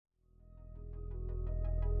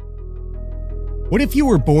What if you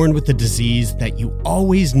were born with a disease that you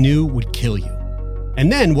always knew would kill you?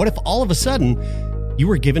 And then what if all of a sudden you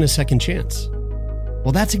were given a second chance?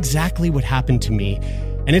 Well, that's exactly what happened to me.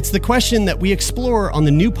 And it's the question that we explore on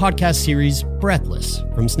the new podcast series, Breathless,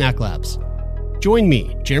 from Snack Labs. Join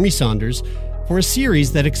me, Jeremy Saunders, for a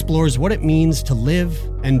series that explores what it means to live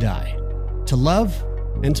and die, to love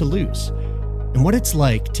and to lose, and what it's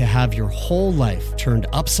like to have your whole life turned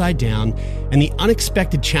upside down and the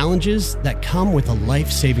unexpected challenges that come with a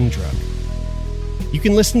life-saving drug. You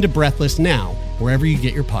can listen to Breathless now, wherever you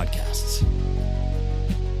get your podcasts.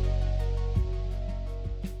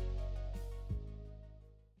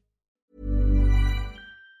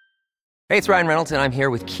 Hey, it's Ryan Reynolds, and I'm here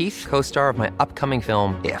with Keith, co-star of my upcoming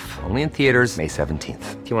film, If, only in theaters May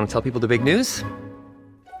 17th. Do you want to tell people the big news?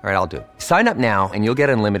 All right, I'll do it. Sign up now and you'll get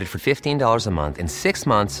unlimited for $15 a month and 6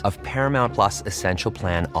 months of Paramount Plus Essential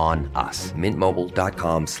Plan on us.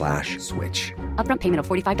 MintMobile.com/switch. Upfront payment of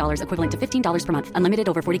 $45 equivalent to $15 per month. Unlimited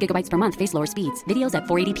over 40 gigabytes per month. Face lower speeds. Videos at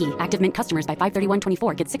 480p. Active Mint customers by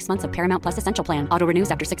 531.24 get 6 months of Paramount Plus Essential Plan. Auto renews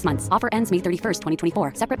after 6 months. Offer ends May 31st,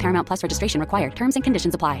 2024. Separate Paramount Plus registration required. Terms and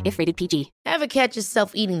conditions apply if rated PG. Ever catch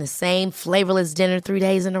yourself eating the same flavorless dinner 3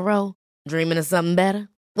 days in a row? Dreaming of something better?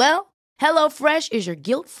 Well, HelloFresh is your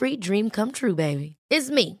guilt-free dream come true, baby.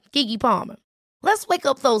 It's me, Keke Palmer. Let's wake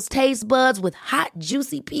up those taste buds with hot,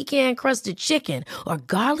 juicy pecan-crusted chicken or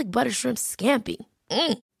garlic butter shrimp scampi.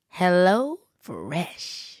 Hello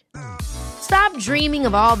Fresh. Stop dreaming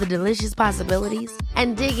of all the delicious possibilities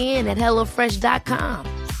and dig in at HelloFresh.com.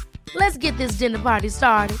 Let's get this dinner party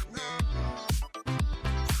started.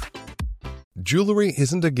 Jewelry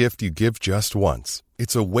isn't a gift you give just once.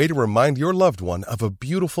 It's a way to remind your loved one of a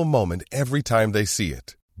beautiful moment every time they see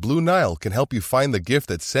it. Blue Nile can help you find the gift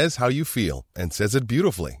that says how you feel and says it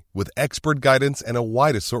beautifully, with expert guidance and a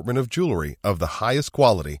wide assortment of jewelry of the highest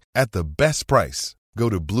quality at the best price. Go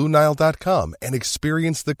to BlueNile.com and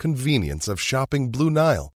experience the convenience of shopping Blue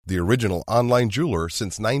Nile, the original online jeweler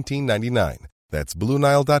since 1999. That's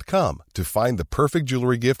BlueNile.com to find the perfect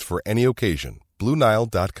jewelry gift for any occasion.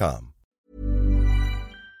 BlueNile.com.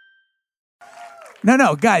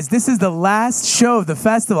 No, guys, this is the last show of the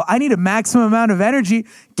festival. I need a maximum amount of energy.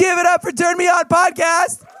 Give it up for Turn Me On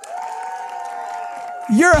Podcast.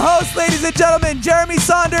 Your hosts, ladies and gentlemen, Jeremy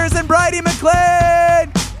Saunders and Bridie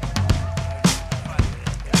McLean.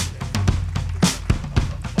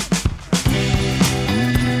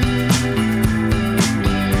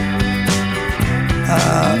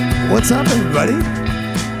 What's up, everybody?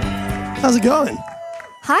 How's it going?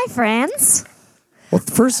 Hi, friends. Well,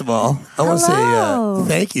 first of all, I want to Hello. say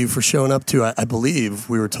thank you for showing up to, I believe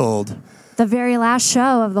we were told, The very last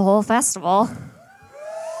show of the whole festival.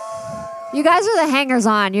 You guys are the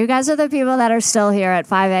hangers-on. You guys are the people that are still here at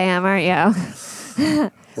 5 a.m., aren't you?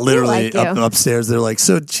 literally like you. upstairs. They're like,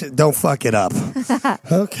 so don't fuck it up.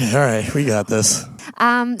 Okay, all right, we got this.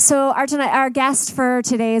 So our guest for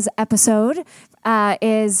today's episode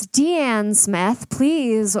is Deanne Smith.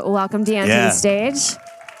 Please welcome Deanne to the stage.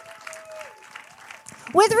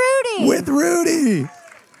 With Rudy.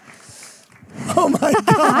 Oh my God.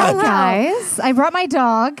 Hi, guys. I brought my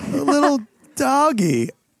dog. A little doggy.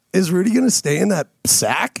 Is Rudy going to stay in that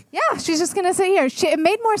sack? Yeah, she's just going to sit here. It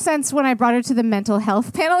made more sense when I brought her to the mental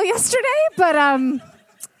health panel yesterday, but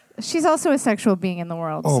she's also a sexual being in the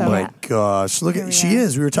world. Oh so my gosh. Look at, she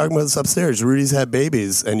is. We were talking about this upstairs. Rudy's had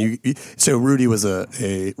babies, and so Rudy was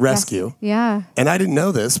a rescue. Yes. Yeah. And I didn't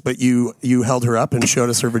know this, but you held her up and showed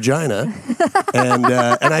us her vagina. and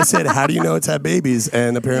I said, how do you know it's had babies?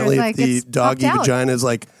 And apparently like, if the it's doggy popped out. vagina is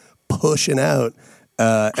like pushing out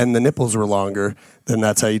and the nipples were longer, then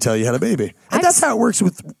that's how you tell you had a baby. And that's how it works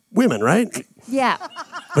with women, right? Yeah.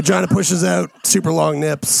 Vagina pushes out, super long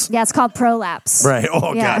nips. Yeah, it's called prolapse. Right.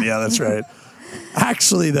 Oh, Yeah. God. Yeah, that's right.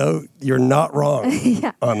 Actually, though, you're not wrong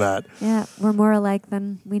on that. Yeah, we're more alike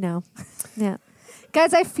than we know. Yeah.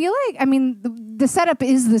 Guys, I feel like, the setup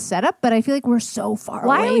is the setup, but I feel like we're so far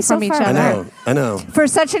Why are away we so from each far other. I know. For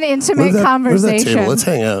such an intimate Where's that conversation. table? Let's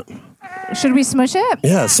hang out. Should we smush it?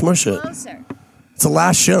 Yeah, smush it. Closer. It's the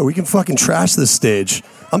last show. We can fucking trash this stage.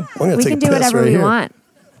 I'm going to We take can a do piss whatever right we here. want.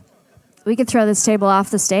 We could throw this table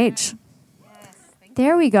off the stage.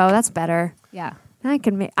 There we go. That's better. Yeah. Now I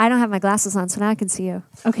don't have my glasses on, so now I can see you.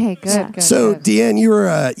 Okay, good. Yeah. good So, good. Deanne,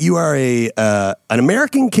 you are an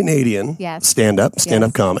American Canadian Yes. stand-up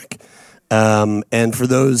Yes. comic. And for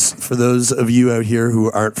those of you out here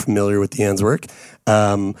who aren't familiar with Deanne's work,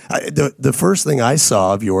 the first thing I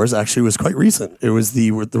saw of yours actually was quite recent. It was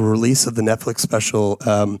the release of the Netflix special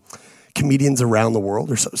comedians around the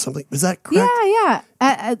world or something. Is that correct? Yeah.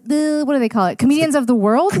 What do they call it? Comedians of the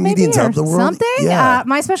World, Comedians maybe? of the World? Something? Yeah.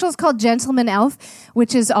 My special is called Gentleman Elf,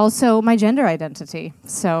 which is also my gender identity.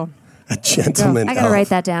 So, A gentleman. I gotta write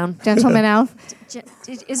that down. Gentleman Elf.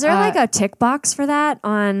 Is there like a tick box for that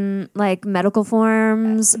on like medical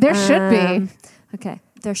forms? There should be. Okay,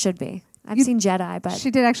 there should be. I've seen Jedi, but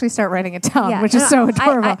She did actually start writing it down, yeah, which is so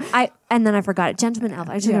adorable. and then I forgot it. Gentleman Elf.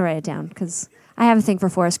 I just gonna write it down because I have a thing for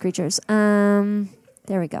forest creatures. There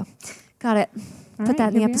we go. Got it. Put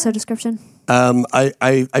that in the episode description.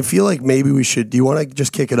 I feel like maybe we should. Do you want to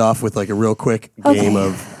just kick it off with like a real quick game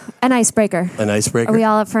of an icebreaker? An icebreaker. Are we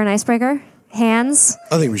all up for an icebreaker? Hands.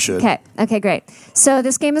 I think we should. Okay, great. So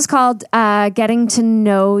this game is called Getting to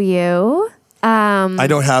Know You. I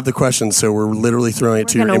don't have the questions, so we're literally throwing it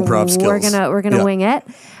to your improv skills. We're gonna wing it.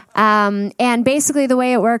 And basically, the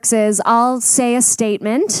way it works is I'll say a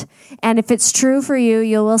statement, and if it's true for you,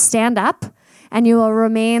 you will stand up, and you will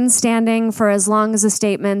remain standing for as long as the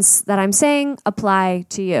statements that I'm saying apply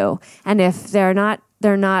to you. And if they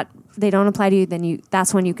don't apply to you, then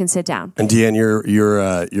that's when you can sit down. And Deanne,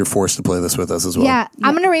 you're forced to play this with us as well. Yeah,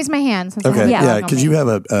 I'm going to raise my hand. Since Okay. I have Because you have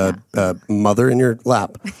a mother in your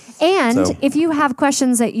lap. And if you have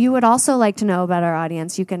questions that you would also like to know about our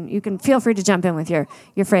audience, you can feel free to jump in with your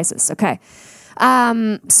phrases. Okay.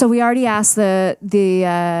 So we already asked the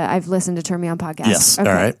I've listened to Turn Me On podcast. Yes. Okay.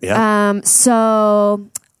 All right. Yeah. So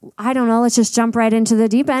I don't know. Let's just jump right into the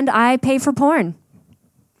deep end. I pay for porn.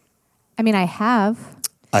 I mean, I have.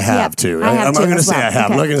 I have too. I have I'm not too going to as say well. I have.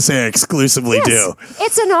 Okay. I'm not going to say I exclusively do.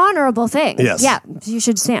 It's an honorable thing. Yes. Yeah, you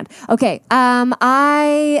should stand. Okay.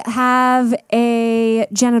 I have a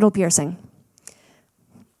genital piercing.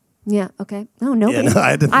 Yeah. Okay. Oh, nobody. Yeah, no, I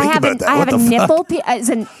had to think about that. I What have a the fuck?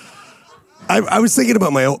 nipple. I was thinking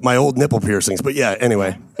about my old nipple piercings, but yeah.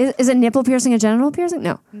 Anyway, Is a nipple piercing a genital piercing?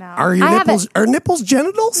 No. are your I have nipples are nipples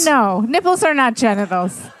genitals? No, nipples are not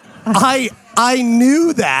genitals. I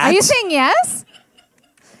knew that. Are you saying yes?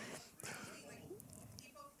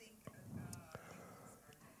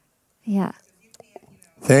 Yeah.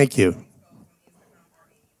 Thank you.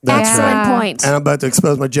 That's Excellent right. point. And I'm about to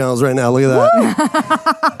expose my genitals right now. Look at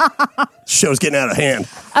that. Show's getting out of hand.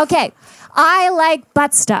 Okay. I like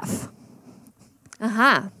butt stuff.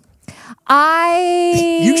 Uh-huh.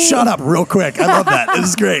 You shut up real quick. I love that. This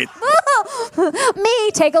is great.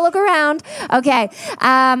 Me, take a look around. Okay.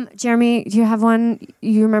 Jeremy, do you have one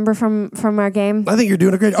you remember from our game? I think you're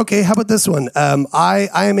doing a great. Okay, how about this one? I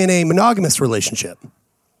am in a monogamous relationship.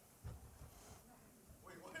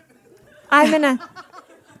 I'm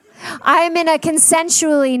in a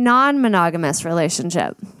consensually non-monogamous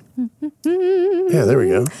relationship. Yeah, there we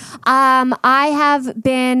go. I have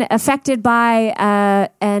been affected by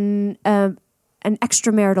an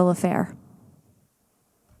extramarital affair.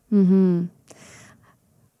 Mm-hmm.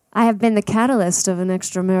 I have been the catalyst of an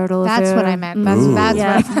extramarital affair. That's what I meant.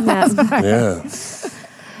 That's what I Yeah.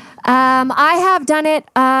 I have done it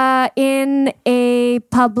in a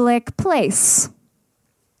public place.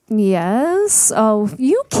 Yes. Oh,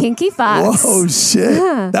 you kinky fox. Whoa, shit.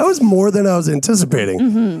 Yeah. That was more than I was anticipating.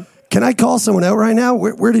 Mm-hmm. Can I call someone out right now?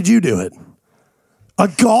 Where did you do it? A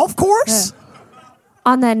golf course?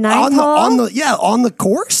 On the ninth hole? On the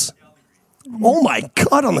course? Oh my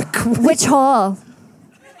God, on the course. Which hole?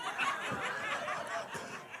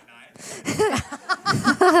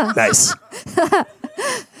 Nice.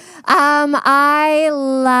 I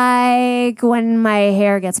like when my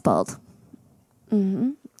hair gets pulled.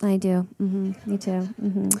 Mm-hmm. I do. Mm-hmm. Me too.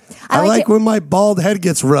 Mm-hmm. I like when my bald head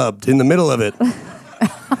gets rubbed in the middle of it.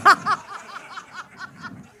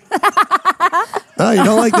 Oh, you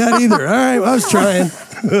don't like that either. All right, I was trying.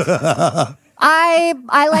 I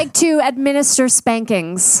like to administer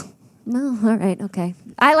spankings. Oh, all right, okay.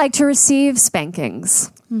 I like to receive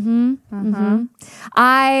spankings. Mm-hmm. Mm-hmm.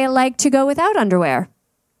 I like to go without underwear.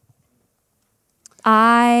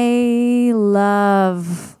 I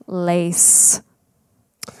love lace.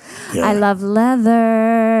 Yeah. I love leather.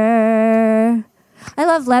 I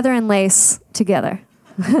love leather and lace together.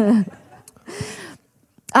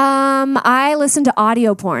 I listen to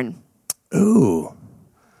audio porn. Ooh.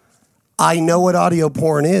 I know what audio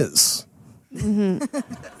porn is.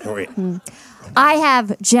 Mm-hmm. Wait. I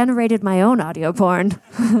have generated my own audio porn.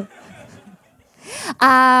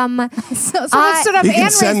 Someone stood up You and can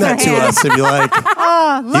raised send their that to hand. us if you like.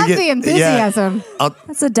 Oh, love get- the enthusiasm.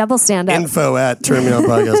 That's a double stand-up.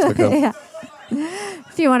 info@turnmeonpodcast.com. Yeah.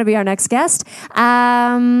 If you want to be our next guest.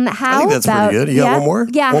 How I think that's about, pretty good. You got one more?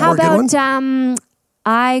 Yeah, One how more good about one?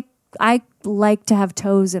 I like to have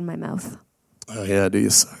toes in my mouth. Oh, yeah, do you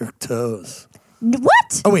suck toes?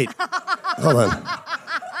 What? Oh, wait. Hold on.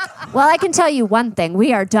 Well, I can tell you one thing.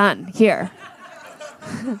 We are done here.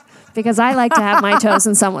 Because I like to have my toes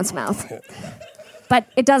in someone's mouth. But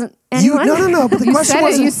it doesn't. Anyone? No. But the question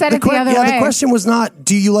wasn't. You said it the other way. The question was not,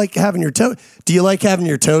 do you like having your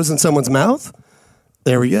toes in someone's mouth?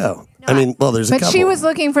 There we go. I mean, well, there's a couple. But she was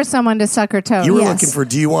looking for someone to suck her toes. You were Yes. looking for,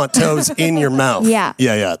 do you want toes in your mouth? Yeah.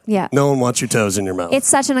 Yeah. No one wants your toes in your mouth. It's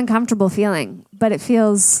such an uncomfortable feeling, but it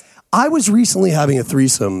feels... I was recently having a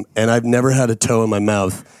threesome, and I've never had a toe in my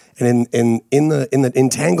mouth. And in the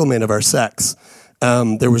entanglement of our sex,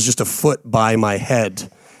 there was just a foot by my head,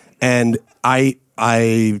 and I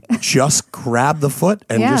just grabbed the foot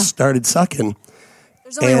and just started sucking.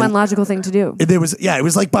 There's only one logical thing to do. It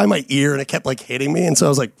was like by my ear, and it kept like hitting me, and so I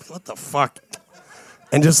was like, "What the fuck?"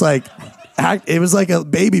 And just like, it was like a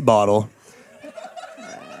baby bottle.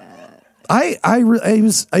 It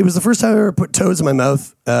was the first time I ever put toes in my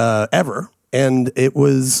mouth ever, and there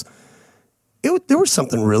was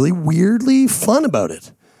something really weirdly fun about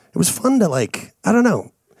it. It was fun to I don't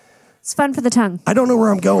know. It's fun for the tongue. I don't know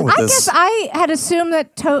where I'm going with this. I guess I had assumed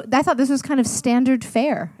that I thought this was kind of standard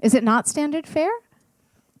fare. Is it not standard fare?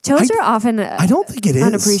 Toes are often I don't think it is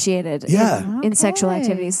unappreciated in sexual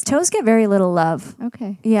activities. Toes get very little love.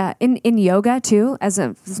 Okay. Yeah, in yoga too, this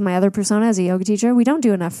is my other persona as a yoga teacher, we don't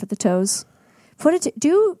do enough for the toes.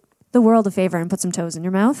 Do the world a favor and put some toes in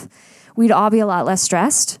your mouth. We'd all be a lot less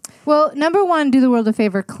stressed. Well, number one, do the world a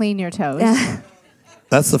favor, clean your toes.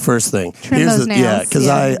 That's the first thing. Trim those nails. Yeah, because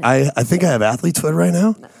I think I have athlete's foot right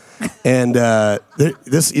now. And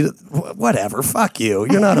whatever, fuck you.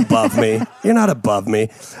 You're not above me. You're not above me.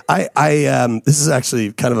 This is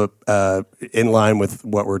actually kind of in line with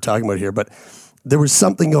what we're talking about here, but there was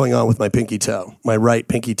something going on with my pinky toe, my right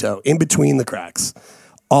pinky toe, in between the cracks.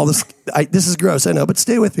 All this, this is gross, I know, but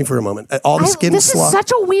stay with me for a moment. All the skin This is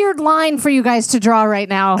such a weird line for you guys to draw right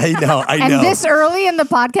now. I know. And this early in the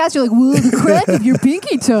podcast, you're like, "Whoa, the crack of your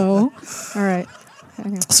pinky toe." All right.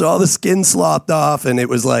 Okay. So all the skin sloughed off, and it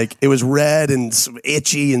was red and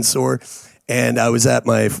itchy and sore. And I was at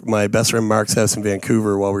my best friend Mark's house in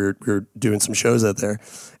Vancouver while we were doing some shows out there.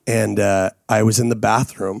 And I was in the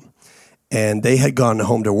bathroom, and they had gone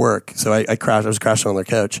home to work. So I was crashing on their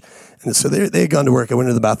couch. And so they had gone to work. I went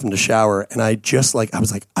into the bathroom to shower, and I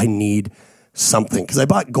was like, I need something. Because I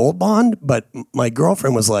bought Gold Bond, but my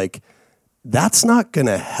girlfriend was like, that's not going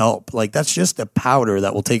to help. Like, that's just a powder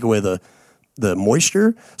that will take away the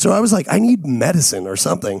moisture. So I was like, I need medicine or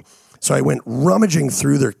something. So I went rummaging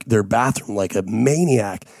through their bathroom like a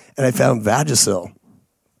maniac, and I found Vagisil.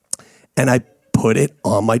 And I put it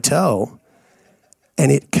on my toe,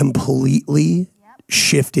 and it completely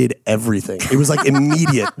shifted everything. It was like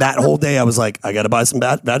immediate. That whole day I was like, I got to buy some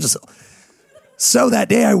Vagisil. So that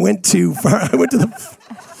day I went to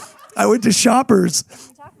Shoppers,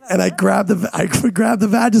 and I grabbed the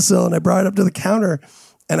Vagisil, and I brought it up to the counter,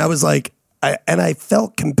 and I was like, I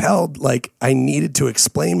felt compelled, like I needed to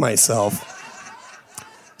explain myself.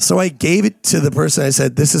 So I gave it to the person. I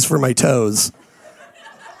said, "This is for my toes."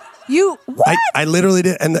 You what? I literally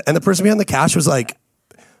did, and the person behind the cash was like,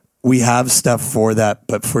 "We have stuff for that,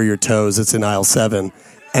 but for your toes, it's in aisle 7."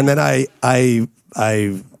 And then I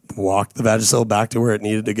walked the Vagisil back to where it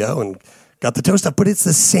needed to go and got the toe stuff. But it's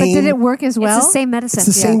the same. But did it work as well? It's the same medicine. It's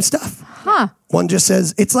the same stuff. Huh. One just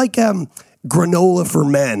says it's like granola for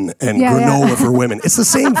men and granola for women. It's the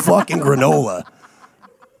same fucking granola.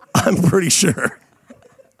 I'm pretty sure.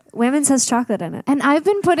 Women's has chocolate in it. And I've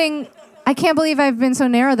been putting... I can't believe I've been so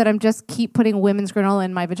narrow that I'm just keep putting women's granola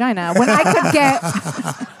in my vagina when I could get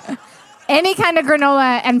any kind of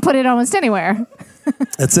granola and put it almost anywhere.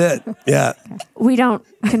 That's it. Yeah. We don't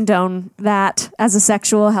condone that as a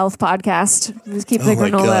sexual health podcast. Just keep the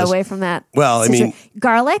granola away from that. Well, I mean...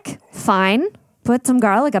 Garlic, fine. Put some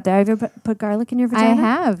garlic up there. Have you ever put garlic in your vagina? I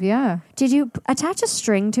have, yeah. Did you attach a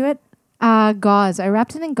string to it? Gauze. I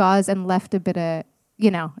wrapped it in gauze and left a bit of...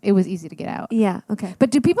 it was easy to get out. Yeah, okay. But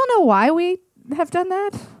do people know why we have done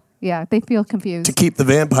that? Yeah, they feel confused. To keep the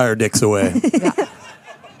vampire dicks away.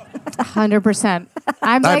 100%.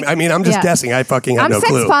 I'm just guessing. I fucking have no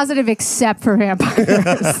clue. I'm sex positive except for vampires.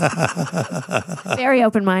 Very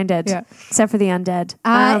open-minded, except for the undead.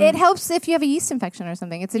 It helps if you have a yeast infection or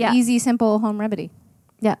something. It's an easy, simple home remedy.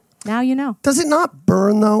 Yeah. Now you know. Does it not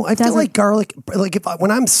burn, though? I feel like garlic, like when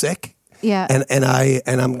I'm sick... Yeah. And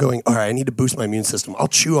I'm going, all right, I need to boost my immune system. I'll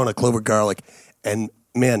chew on a clove of garlic, and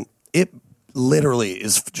man, it literally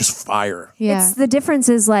is just fire. Yeah. The difference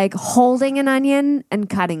is like holding an onion and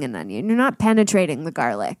cutting an onion. You're not penetrating the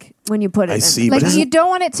garlic when you put it in. I see. Like you don't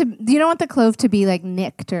want the clove to be like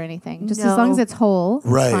nicked or anything. Just as long as it's whole,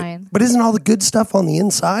 right. it's fine. But isn't all the good stuff on the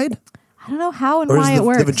inside? I don't know how and Or why does it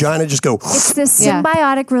works. the vagina just go? It's this Yeah.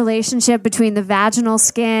 symbiotic relationship between the vaginal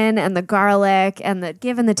skin and the garlic and the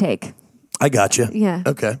give and the take. I got you. Yeah.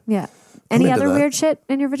 Okay. Yeah. Any into other that. weird shit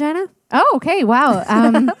in your vagina? Oh, okay. Wow.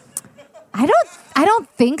 I don't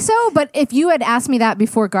think so. But if you had asked me that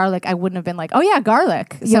before garlic, I wouldn't have been like, oh yeah,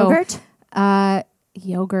 garlic. Yogurt?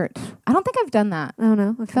 Yogurt. I don't think I've done that. Oh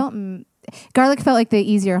no. Okay. Garlic felt like the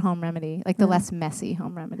easier home remedy, like the less messy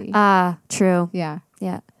home remedy. True. Yeah.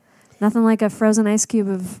 Yeah. Nothing like a frozen ice cube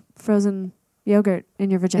of frozen yogurt in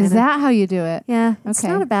your vagina. Is that how you do it? Yeah. It's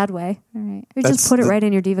Okay. not a bad way. All right. You That's just put it the- right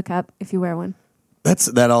in your Diva cup if you wear one.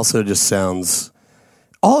 That also just sounds.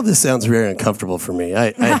 All of this sounds very uncomfortable for me.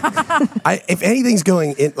 I if anything's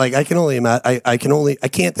going in, like I can only imagine. I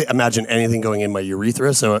can't imagine anything going in my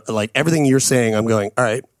urethra. So like everything you're saying, I'm going all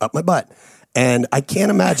right up my butt, and I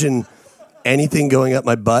can't imagine anything going up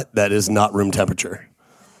my butt that is not room temperature.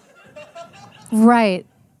 Right.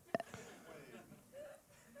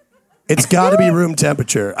 It's got to be room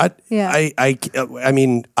temperature. I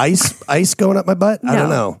mean, ice going up my butt. I don't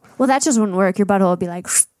know. Well, that just wouldn't work. Your butthole would be like,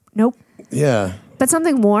 nope. Yeah. But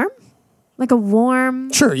something warm, like a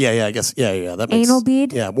warm, Sure. Yeah. I guess. Yeah. That makes Anal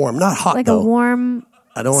bead? Yeah. Warm, not hot. like though. a warm.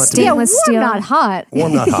 I don't want it to be stainless Warm, steel. not hot.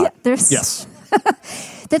 warm, not hot. There's Yes.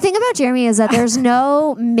 The thing about Jeremy is that there's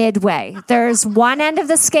no midway. There's one end of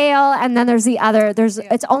the scale, and then there's the other.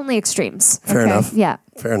 It's only extremes. Fair enough. Yeah,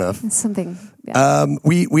 Fair enough. it's something. Yeah.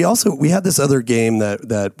 We also had this other game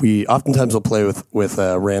that we oftentimes will play with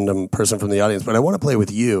a random person from the audience, but I want to play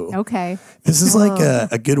with you. Okay. This is like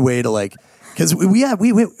a good way to like, because we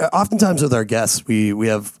oftentimes with our guests we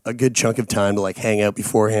have a good chunk of time to like hang out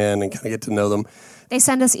beforehand and kind of get to know them. They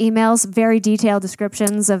send us emails, very detailed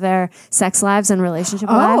descriptions of their sex lives and relationship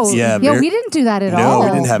Oh, lives. Yeah, yeah. very- We didn't do that at No, all.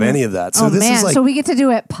 we didn't have any of that. So Oh this man! is like So we get to do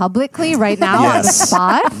it publicly right now on the Yes.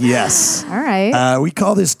 spot. yes. All right. We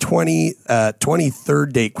call this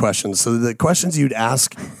 23rd date questions. So the questions you'd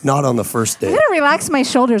ask not on the first date. I'm gonna relax my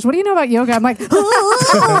shoulders. What do you know about yoga? I'm like,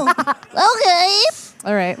 Okay.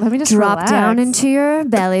 all right. Let me just Drop relax. down into your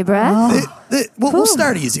belly breath. We'll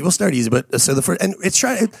start easy. But so the first, and it's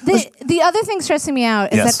trying. The other thing stressing me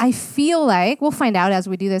out is Yes. that I feel like we'll find out as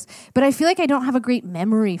we do this, but I feel like I don't have a great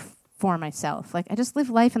memory for myself. Like I just live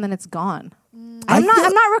life and then it's gone. I'm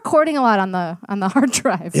not recording a lot on the hard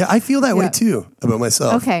drive. Yeah, I feel that way Yeah. too about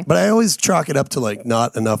myself. Okay. But I always chalk it up to like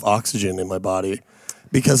not enough oxygen in my body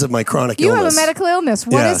because of my chronic You illness. have a medical illness.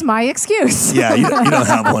 What Yeah. is my excuse? Yeah, you don't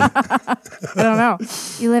have one. I don't know.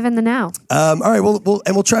 You live in the now. All right,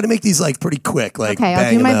 we'll try to make these like pretty quick. Like, Okay, I'll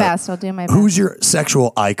bang do my them out. best. I'll do my best. Who's your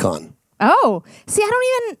sexual icon? Oh, see, I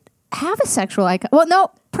don't even have a sexual icon. Well, no,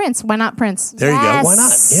 Prince. Why not Prince? There you go. Why not?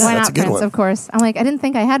 Yes. Yeah, Why that's not a good Prince? one. Of course. I'm like, I didn't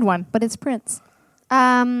think I had one, but it's Prince.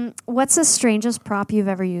 What's the strangest prop you've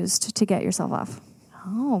ever used to get yourself off?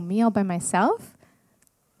 Oh, me all by myself?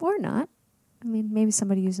 Or not? I mean, maybe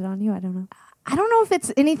somebody used it on you. I don't know. I don't know if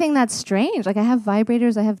it's anything that's strange. Like I have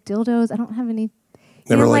vibrators, I have dildos. I don't have any.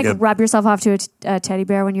 You Never didn't like rub yourself off to a teddy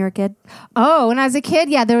bear when you were a kid? Oh, when I was a kid,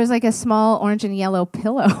 yeah, there was like a small orange and yellow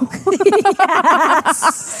pillow.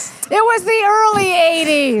 It was the early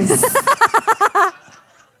 80s.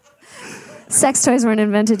 Sex toys weren't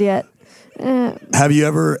invented yet. Have you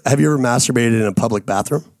ever masturbated in a public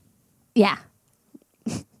bathroom? Yeah.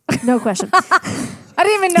 No question. I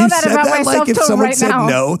didn't even know You that said about that myself like if till someone right said now.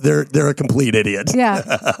 no, they're a complete idiot. Yeah.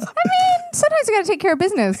 I mean, sometimes you got to take care of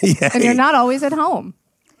business, and you're not always at home.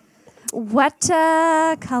 What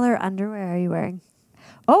color underwear are you wearing?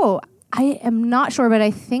 Oh, I am not sure, but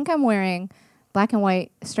I think I'm wearing black and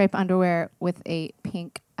white striped underwear with a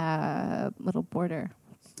pink little border.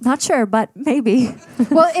 Not sure, but maybe.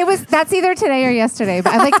 Well, that's either today or yesterday,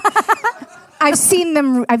 but I've seen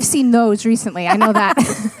them. I've seen those recently. I know that.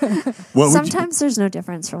 Sometimes there's no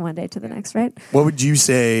difference from one day to the next, right? What would you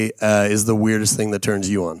say is the weirdest thing that turns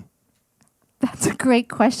you on? That's a great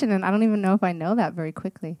question, and I don't even know if I know that very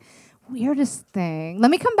quickly. Weirdest thing. Let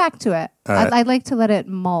me come back to it. All right. I'd like to let it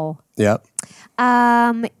mull. Yeah.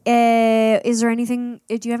 Is there anything?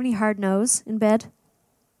 Do you have any hard nose in bed?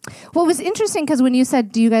 Well, it was interesting because when you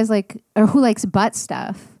said, "Do you guys like or who likes butt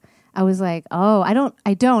stuff?" I was like, "Oh, I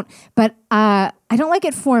don't, but I don't like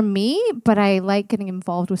it for me, but I like getting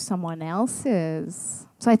involved with someone else's."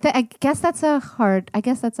 So I guess that's a hard. I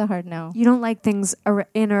guess that's a hard no. You don't like things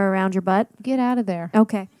in or around your butt? Get out of there.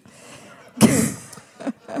 Okay.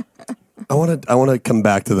 I want to come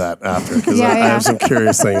back to that after because Yeah, I yeah. have some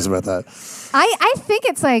curious things about that. I think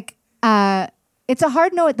it's like it's a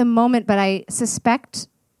hard no at the moment, but I suspect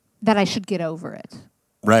that I should get over it.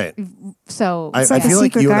 Right. So I like a feel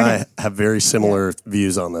like secret you and garden. I have very similar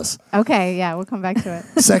views on this. okay, yeah, we'll come back to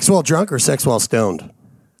it. Sex while drunk or sex while stoned?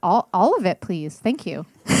 all of it, please. Thank you.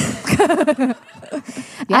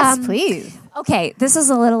 Yes, please. Okay, this is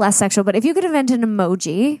a little less sexual, but if you could invent an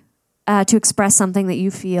emoji to express something that you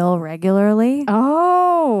feel regularly,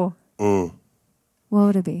 Oh. what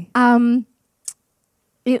would it be?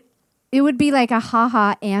 It would be like a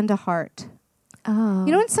haha and a heart. Oh.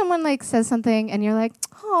 You know when someone like says something and you're like,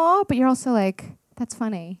 "Aw," but you're also like, "That's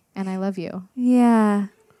funny," and I love you. Yeah.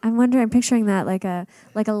 I'm picturing that like a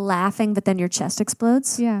laughing, but then your chest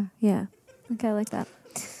explodes. Yeah. Yeah. Okay, I like that.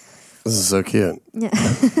 This is so cute.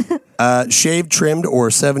 Yeah. Shaved, trimmed, or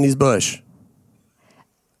 70s bush?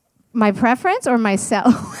 My preference or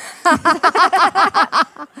myself?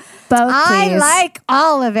 Both, I please. like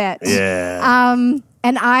all of it. Yeah.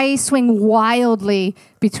 And I swing wildly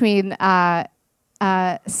between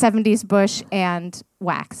 70s bush and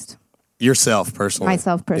waxed. Yourself, personally.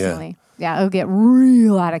 Myself personally. Yeah, it'll get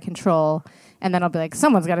real out of control. And then I'll be like,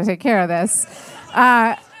 someone's got to take care of this.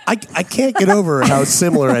 I can't get over how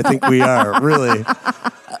similar I think we are, really.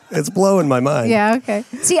 It's blowing my mind. Yeah, okay.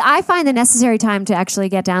 See, I find the necessary time to actually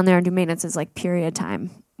get down there and do maintenance is like period time.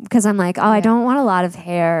 Because I'm like, I don't want a lot of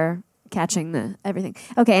hair catching the everything.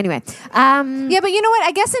 Okay, anyway. Yeah, but you know what?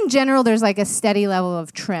 I guess in general, there's like a steady level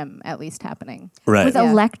of trim at least happening. Right. With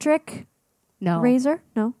electric No. razor?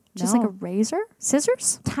 No. Just like No. a razor?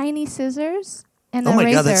 Scissors? Tiny scissors and Oh a my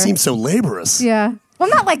razor. God, that seems so laborious. Yeah. Well,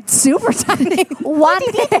 not like super tiny. One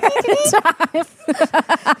hair at a time.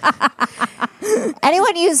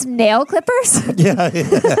 Anyone use nail clippers?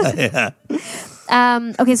 Yeah.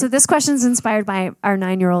 Okay, so this question is inspired by our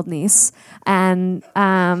 9-year-old niece. And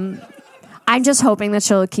I'm just hoping that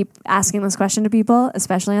she'll keep asking this question to people,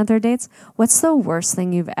 especially on third dates. What's the worst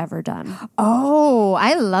thing you've ever done? Oh,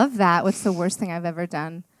 I love that. What's the worst thing I've ever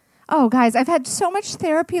done? Oh, guys, I've had so much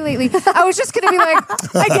therapy lately. I was just going to be like,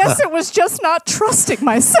 I guess it was just not trusting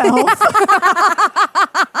myself.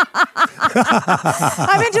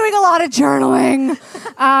 I've been doing a lot of journaling.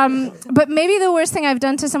 But maybe the worst thing I've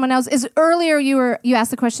done to someone else is earlier you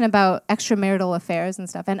asked the question about extramarital affairs and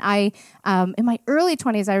stuff. And I, in my early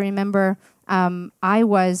 20s, I remember I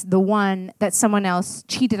was the one that someone else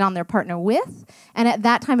cheated on their partner with. And at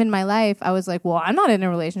that time in my life, I was like, well, I'm not in a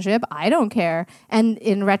relationship. I don't care. And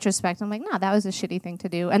in retrospect, I'm like, no, that was a shitty thing to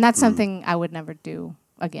do. And that's something I would never do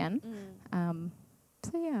again.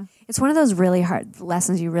 So, yeah. It's one of those really hard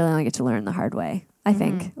lessons you really only get to learn the hard way, I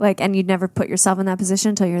think. And you'd never put yourself in that position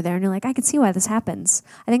until you're there and you're like, I can see why this happens.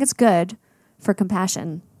 I think it's good for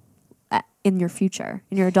compassion in your future,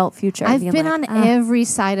 in your adult future. I've been like, on every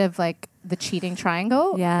side of like the cheating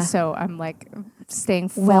triangle. Yeah. So I'm like staying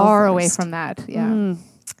Well far away versed. from that. Yeah.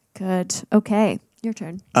 Good. Okay. Your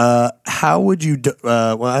turn. How would you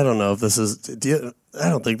well, I don't know if this is... I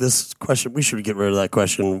don't think this question... We should get rid of that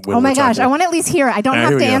question. When Oh my we're gosh. talking. I want to at least hear it. I don't All right, have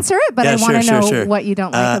here to we go. answer it, but Yeah, I want to know sure. what you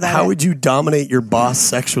don't like about how it. would you dominate your boss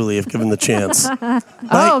sexually if given the chance?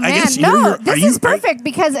 Oh, man. No, this is perfect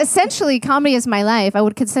because essentially comedy is my life. I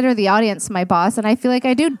would consider the audience my boss, and I feel like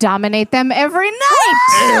I do dominate them every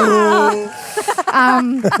night.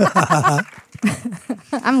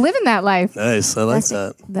 I'm living that life. Nice. I like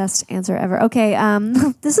that. Best answer ever. Okay.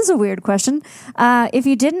 This is a weird question. If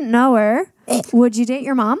you didn't know her, would you date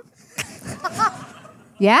your mom?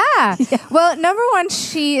 Yeah. Well, number one,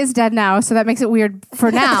 she is dead now, so that makes it weird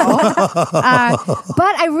for now.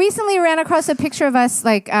 But I recently ran across a picture of us,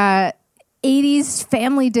 like 80s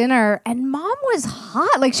family dinner, and mom was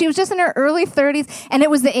hot. Like she was just in her early 30s, and it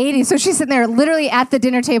was the 80s, so she's sitting there literally at the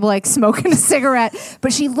dinner table, like smoking a cigarette.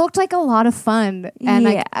 But she looked like a lot of fun, and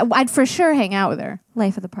Yeah. I'd for sure hang out with her.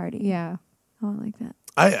 Life of the party. Yeah. Oh, I like that.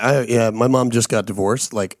 Yeah, my mom just got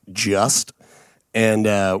divorced,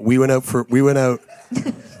 and we went out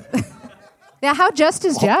Yeah, how just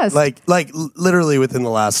is just? like literally within the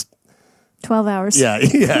last 12 hours. yeah.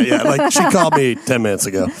 Like she called me 10 minutes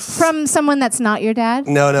ago. From someone that's not your dad?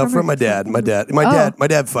 No, from my dad. My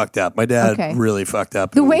dad fucked up. My dad really fucked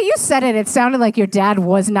up. The way you said it, it sounded like your dad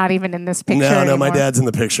was not even in this picture. No, anymore. my dad's in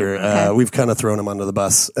the picture. We've kind of thrown him under the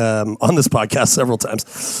bus on this podcast several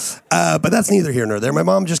times. But that's neither here nor there. My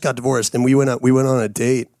mom just got divorced, and we went on a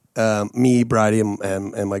date, me, Bridie,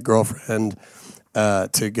 and my girlfriend,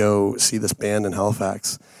 to go see this band in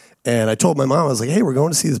Halifax. And I told my mom, I was like, hey, we're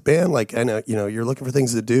going to see this band. Like, I know, you're looking for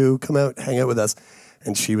things to do. Come out, hang out with us.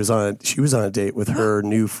 And she was on a date with her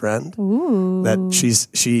new friend. Ooh. That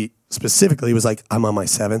she specifically was like, I'm on my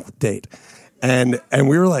 7th date. And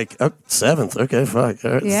we were like, oh, 7th, okay, fuck.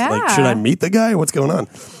 All right. Yeah. Like, should I meet the guy? What's going on?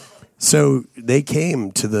 So they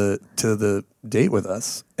came to the date with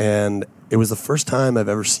us, and it was the first time I've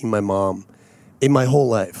ever seen my mom in my whole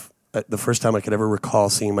life. The first time I could ever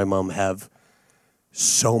recall seeing my mom have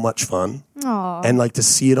so much fun. Aw. And like to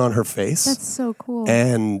see it on her face. That's so cool.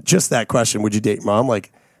 And just that question, would you date mom?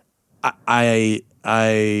 Like I'm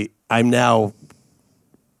now,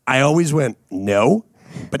 I always went no,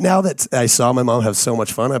 but now that I saw my mom have so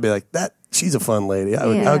much fun, I'd be like, she's a fun lady. I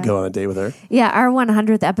would go on a date with her. Yeah, our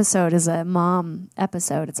 100th episode is a mom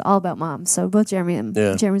episode. It's all about moms. So both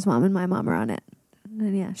Jeremy's mom and my mom are on it.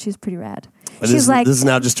 And yeah, she's pretty rad. She's like, this is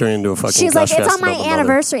now just turning into a fucking. She's like, it's on my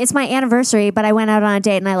anniversary. It's my anniversary, but I went out on a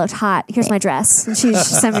date and I looked hot. Here's my dress. And she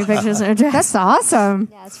sent me pictures of her dress. That's awesome.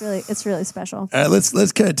 Yeah, it's really special. All right,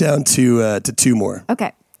 let's cut it down to 2 more.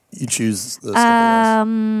 Okay. You choose those.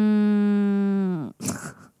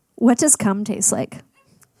 What does cum taste like?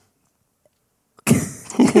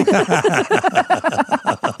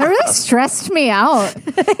 That really stressed me out.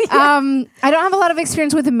 I don't have a lot of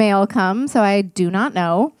experience with male cum, so I do not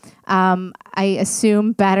know. I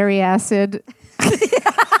assume battery acid.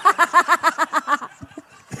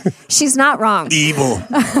 She's not wrong. Evil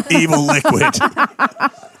liquid.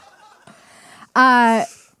 I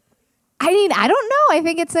mean, I don't know. I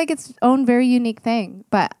think it's like its own very unique thing,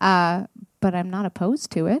 but I'm not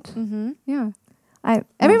opposed to it. Mm-hmm. Yeah,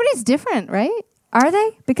 everybody's different, right? Are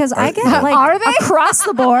they? Because I get like are they? across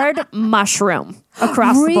the board mushroom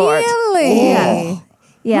across the board. Really? Yeah.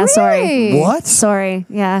 Yeah. Really? Sorry. What? Sorry.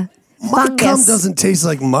 Yeah. My cum Fungus. doesn't taste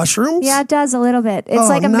like mushrooms? Yeah, it does a little bit. It's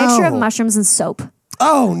like a mixture of mushrooms and soap.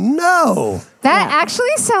 Oh, no. That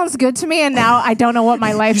actually sounds good to me, and now I don't know what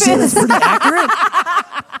my life You say that's is. pretty accurate?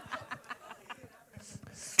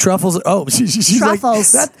 Truffles. Oh, she's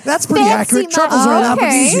Truffles. like, that's pretty Fancy accurate. Truffles are an Okay,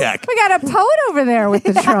 aphrodisiac. we got a poet over there with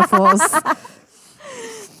the truffles.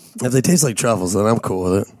 If they taste like truffles, then I'm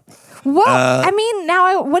cool with it. Well, I mean,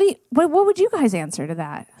 now what would you guys answer to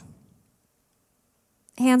that?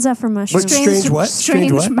 Hands up for mushrooms. Strange what?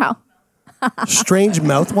 Strange what? mouth. Strange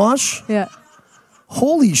mouthwash? Yeah.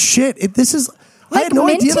 Holy shit. I Like had no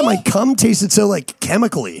idea that minty? my cum tasted so like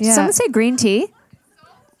chemically. Yeah. Some would say green tea.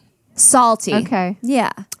 Salty. Okay.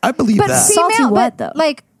 Yeah. I believe But that. Salty what, though?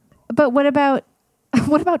 But what about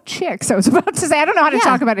chicks? I was about to say I don't know how to Yeah.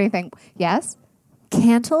 talk about anything. Yes,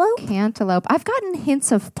 Cantaloupe? cantaloupe. I've gotten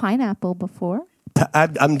hints of pineapple before.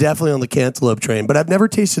 I'm definitely on the cantaloupe train, but I've never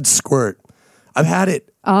tasted squirt. I've had it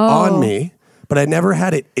on me, but I never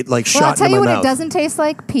had it like Well, I'll shot tell into you my what, mouth. it doesn't taste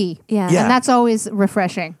like pee. Yeah. Yeah. And that's always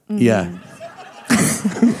refreshing. Yeah.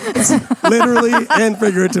 Literally and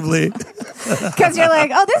figuratively. Because you're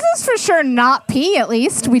like, oh, this is for sure not pee, at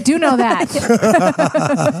least. We do know that.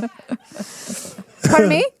 Pardon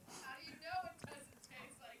me?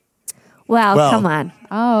 Well, Well. come on.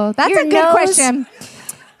 Oh, that's Your a good nose- question.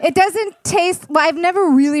 It doesn't taste, well, I've never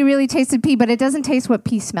really, really tasted pee, but it doesn't taste what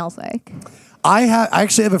pee smells like. I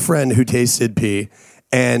actually have a friend who tasted pee,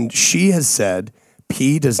 and she has said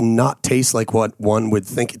pee does not taste like what one would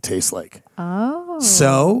think it tastes like. Oh.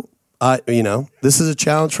 So, this is a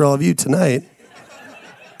challenge for all of you tonight.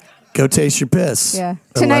 Go taste your piss. Yeah. And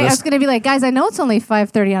Tonight, let I us- was going to be like, guys, I know it's only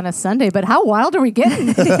 5:30 on a Sunday, but how wild are we getting?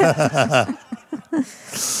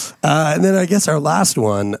 And then I guess our last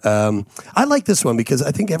one. I like this one because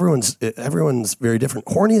I think everyone's very different.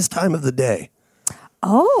 Horniest time of the day.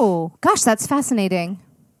 Oh, gosh, that's fascinating.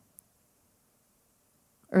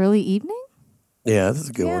 Early evening? Yeah, that's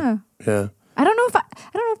a good one. Yeah. I don't know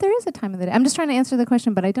if there is a time of the day. I'm just trying to answer the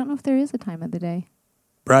question, but I don't know if there is a time of the day.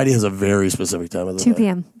 Bridie has a very specific time of the 2 day.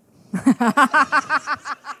 p.m.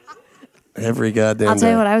 Every goddamn I'll tell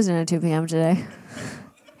day. you what I was doing at 2 p.m. today.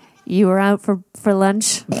 You were out for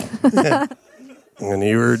lunch. And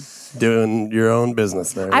you were doing your own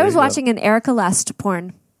business there. I There was you go. watching an Erica Lust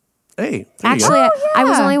porn. Hey, there you Actually, go. I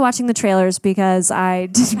was only watching the trailers because I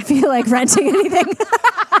didn't feel like renting anything.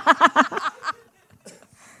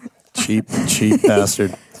 cheap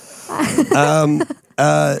bastard.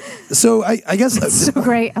 So I guess So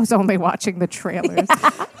great. I was only watching the trailers.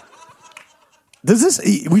 does this?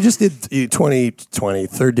 We just did 2020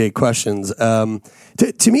 third date questions. To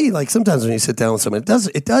me, like sometimes when you sit down with someone,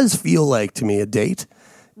 it does feel like to me a date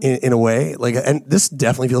in a way. Like, and this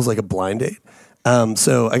definitely feels like a blind date.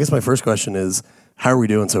 So I guess my first question is, how are we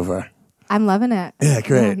doing so far? I'm loving it. Yeah,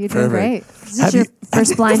 great. You're doing Perfect. great. Is this your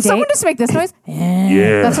first blind Did someone date? just make this noise?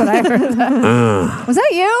 Yeah. That's what I heard. Was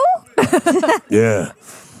that you? Yeah.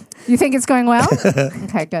 You think it's going well?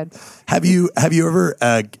 Okay, good. Have you ever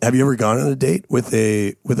gone on a date with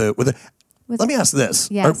a? Let me ask this.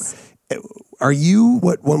 Yes. Are you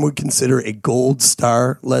what one would consider a gold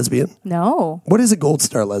star lesbian? No. What is a gold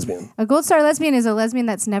star lesbian? A gold star lesbian is a lesbian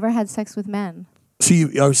that's never had sex with men. So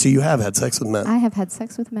you have had sex with men. I have had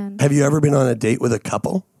sex with men. Have you ever been on a date with a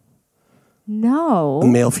couple? No. A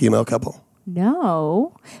male-female couple?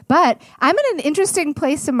 No, but I'm in an interesting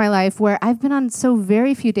place in my life where I've been on so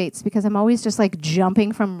very few dates because I'm always just like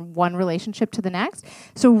jumping from one relationship to the next.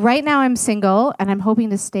 So right now I'm single and I'm hoping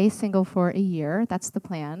to stay single for a year. That's the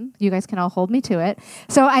plan. You guys can all hold me to it.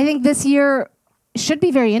 So I think this year should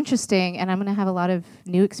be very interesting and I'm going to have a lot of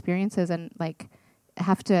new experiences and like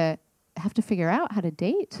have to figure out how to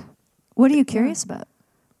date. What are you curious about?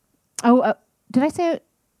 Oh, did I say it?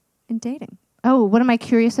 In dating? Oh, what am I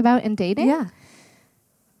curious about in dating? Yeah.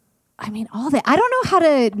 I mean, all that. I don't know how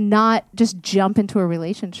to not just jump into a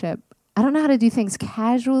relationship. I don't know how to do things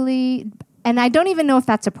casually. And I don't even know if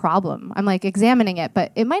that's a problem. I'm like examining it,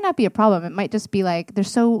 but it might not be a problem. It might just be like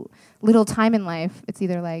there's so little time in life. It's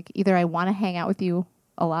either I want to hang out with you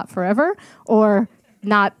a lot forever or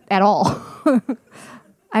not at all.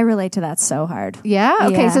 I relate to that so hard. Yeah?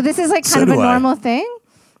 Okay, Yeah. so this is like kind of a normal thing?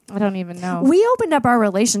 I don't even know. We opened up our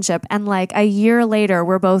relationship and like a year later,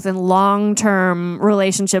 we're both in long-term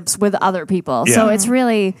relationships with other people. Yeah. So it's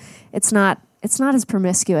really, it's not as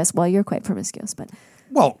promiscuous. Well, you're quite promiscuous, but.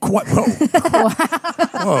 Well, quite. Whoa.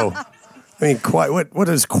 Whoa. I mean, quite. What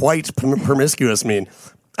does quite promiscuous mean?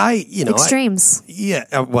 Extremes.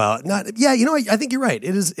 Not. Yeah, I think you're right.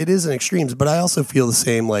 It is an extremes, but I also feel the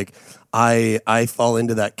same. Like I fall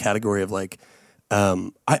into that category of like,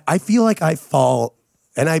 I feel like I fall.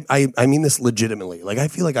 And I mean this legitimately. Like, I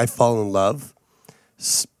feel like I fall in love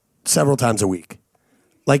several times a week.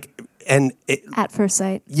 Like, and at first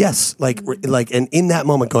sight. Yes. And in that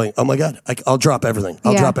moment going, oh my God, I'll drop everything.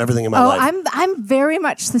 I'll drop everything in my life. I'm very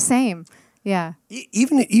much the same. Yeah.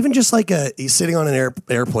 Even just like he's sitting on an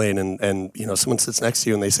airplane and someone sits next to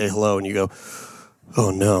you and they say hello and you go,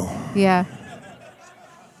 oh no. Yeah.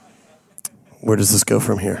 Where does this go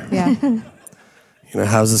from here? Yeah.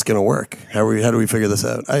 How's this going to work? How do we figure this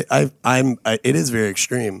out? It is very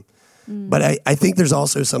extreme, but I think there's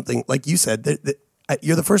also something like you said that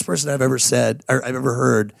you're the first person I've ever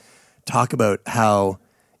heard talk about how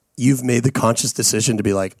you've made the conscious decision to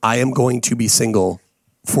be like, I am going to be single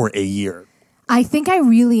for a year. I think I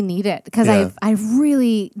really need it because I've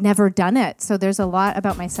really never done it. So there's a lot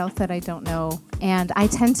about myself that I don't know. And I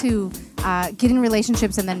tend to get in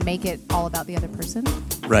relationships and then make it all about the other person.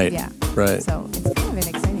 Right. Yeah. Right. So it's kind of an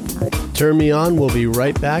exciting time. Turn Me On will be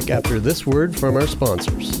right back after this word from our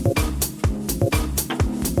sponsors.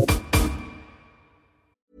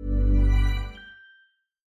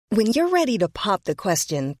 When you're ready to pop the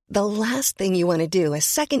question, the last thing you want to do is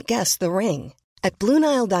second-guess the ring. At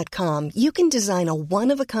BlueNile.com, you can design a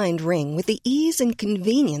one-of-a-kind ring with the ease and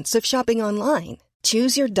convenience of shopping online.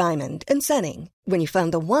 Choose your diamond and setting. When you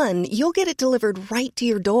find the one, you'll get it delivered right to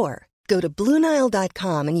your door. Go to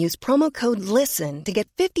BlueNile.com and use promo code LISTEN to get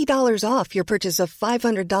 $50 off your purchase of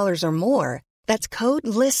 $500 or more. That's code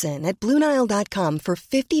LISTEN at BlueNile.com for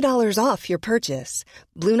 $50 off your purchase.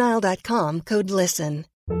 BlueNile.com, code LISTEN.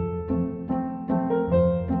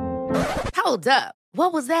 Hold up.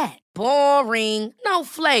 What was that? Boring. No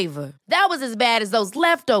flavor. That was as bad as those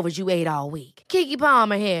leftovers you ate all week. Keke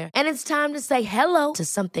Palmer here. And it's time to say hello to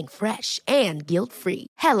something fresh and guilt-free.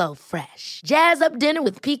 Hello Fresh. Jazz up dinner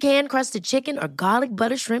with pecan-crusted chicken or garlic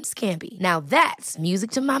butter shrimp scampi. Now that's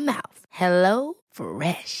music to my mouth. Hello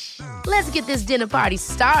Fresh. Let's get this dinner party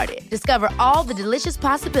started. Discover all the delicious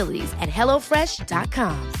possibilities at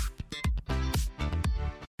HelloFresh.com.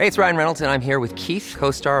 Hey, it's Ryan Reynolds, and I'm here with Keith,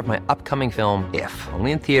 co-star of my upcoming film, If,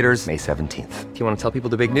 only in theaters May 17th. Do you want to tell people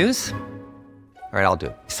the big news? All right, I'll do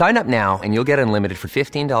it. Sign up now and you'll get unlimited for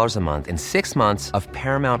 $15 a month and 6 months of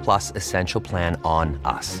Paramount Plus Essential Plan on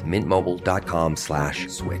us.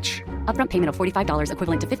 MintMobile.com/switch. Upfront payment of $45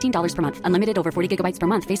 equivalent to $15 per month. Unlimited over 40 gigabytes per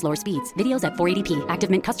month. Face lower speeds. Videos at 480p. Active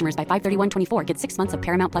Mint customers by 531.24 get 6 months of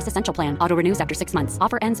Paramount Plus Essential Plan. Auto renews after 6 months.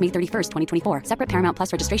 Offer ends May 31st, 2024. Separate Paramount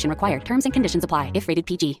Plus registration required. Terms and conditions apply if rated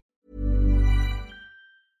PG.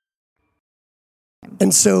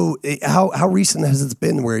 And so how recent has it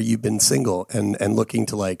been where you've been single and looking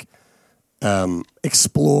to like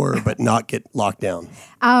explore but not get locked down?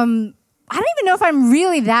 I don't even know if I'm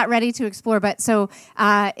really that ready to explore, but so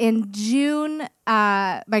in June,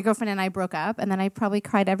 my girlfriend and I broke up, and then I probably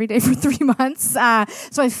cried every day for 3 months.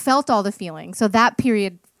 So I felt all the feelings. So that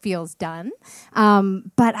period feels done.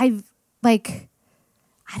 But I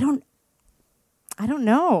don't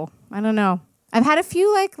know. I've had a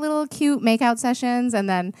few like little cute makeout sessions, and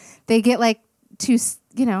then they get like too,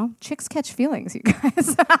 chicks catch feelings, you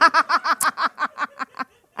guys.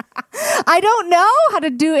 I don't know how to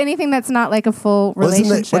do anything that's not like a full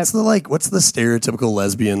relationship. What's the stereotypical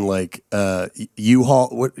lesbian like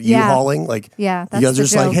U-hauling? Like, yeah, you guys are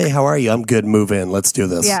just like, hey, how are you? I'm good. Move in. Let's do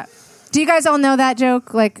this. Yeah. Do you guys all know that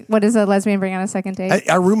joke? Like, what does a lesbian bring on a second date?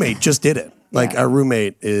 Our roommate just did it. Like our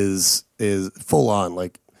roommate is full on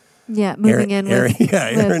like. Yeah, moving Erin,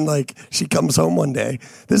 Erin, like she comes home one day.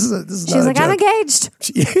 This is she's like, I'm engaged.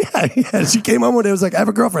 She came home one day. I was like, I have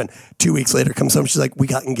a girlfriend. 2 weeks later, comes home. She's like, we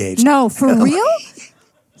got engaged. No, for real?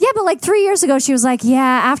 Yeah, but like 3 years ago, she was like, yeah,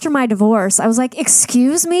 after my divorce. I was like,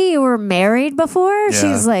 excuse me, you were married before? Yeah.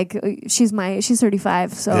 She's like, she's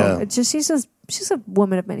 35. So Yeah. it's just, she's a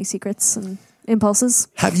woman of many secrets and impulses.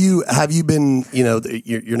 Have you been,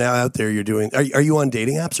 you're now out there, you're doing, are you on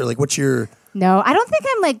dating apps or like what's your... No, I don't think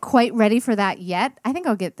I'm like quite ready for that yet. I think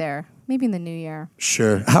I'll get there. Maybe in the new year.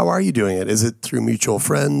 Sure. How are you doing it? Is it through mutual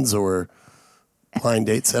friends or blind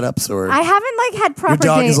date setups or... I haven't like had proper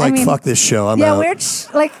Your dog dates. is like, fuck this show. I'm out.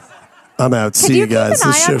 Yeah, I'm out. See you guys.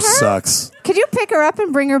 This show sucks. Could you pick her up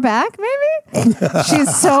and bring her back, maybe?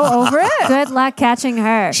 She's so over it. Good luck catching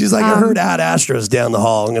her. She's like, I heard Ad Astra's down the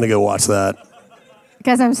hall. I'm going to go watch that.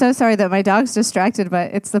 Guys, I'm so sorry that my dog's distracted,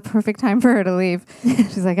 but it's the perfect time for her to leave.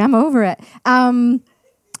 She's like, I'm over it. I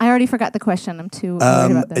already forgot the question. I'm too worried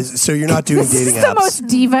about this. So you're not doing dating apps? This is the most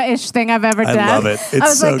diva-ish thing I've ever done. I love it. It's I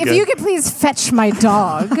was so like, good. if you could please fetch my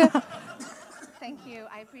dog. Thank you.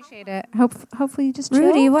 I appreciate it. Hopefully you just chill.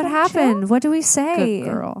 Rudy, what Chill. happened? What do we say? Good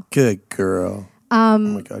girl. Good girl. Oh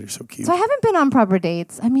my God, you're so cute. So I haven't been on proper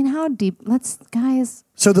dates. I mean, how deep? Guys.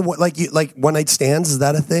 So like one night stands, is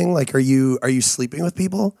that a thing? Like, are you sleeping with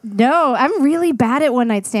people? No, I'm really bad at one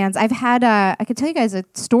night stands. I've had I could tell you guys a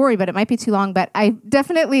story, but it might be too long. But I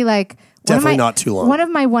definitely Definitely not too long. One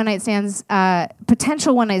of my one night stands,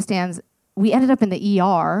 potential one night stands, we ended up in the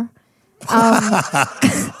ER.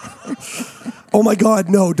 Oh my God,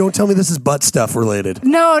 no! Don't tell me this is butt stuff related.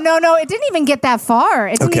 No. It didn't even get that far.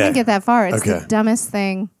 It's the dumbest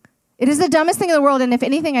thing. It is the dumbest thing in the world. And if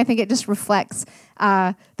anything, I think it just reflects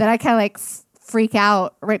that I kind of like freak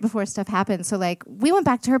out right before stuff happens. So like we went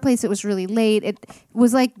back to her place. It was really late. It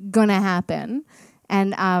was like gonna happen.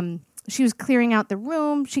 And she was clearing out the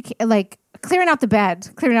room. She clearing out the bed.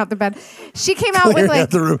 She came out with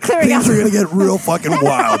like the room. clearing out Things are gonna get real fucking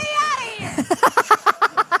wild.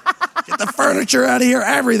 Get the furniture out of here.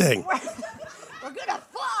 Everything. We're gonna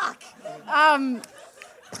fuck.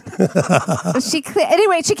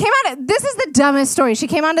 Anyway, she came out. This is the dumbest story. She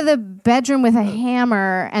came onto the bedroom with a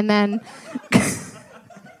hammer, and then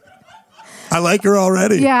I like her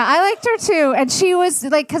already. yeah, I liked her too. And she was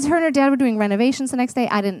like, because her and her dad were doing renovations the next day.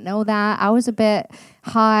 I didn't know that. I was a bit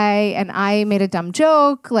high, and I made a dumb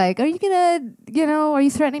joke, like, "Are you gonna, are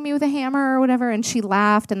you threatening me with a hammer or whatever?" And she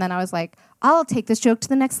laughed, and then I was like, "I'll take this joke to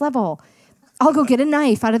the next level. I'll go get a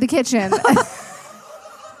knife out of the kitchen."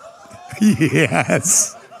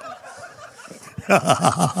 Yes.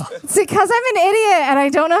 It's because I'm an idiot and I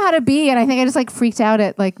don't know how to be, and I think I just like freaked out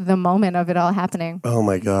at like the moment of it all happening. Oh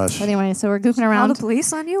my gosh. Anyway, so we're goofing around. Call the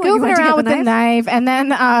police on you? Goofing around with the knife, and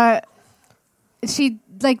then she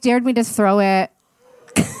like dared me to throw it.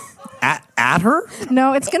 At her?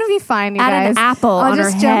 No, it's gonna be fine, you At guys. an apple I'll on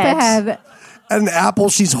just her jump head. ahead. An apple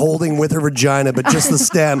she's holding with her vagina, but just the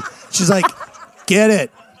stem. She's like, get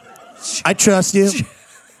it. I trust you.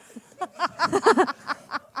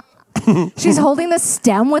 She's holding the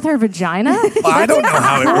stem with her vagina. I don't know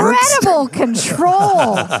how it works. Incredible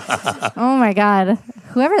control. Oh my God.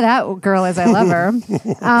 Whoever that girl is, I love her.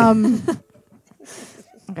 I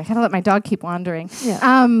gotta let my dog keep wandering.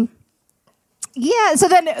 Yeah. Yeah, so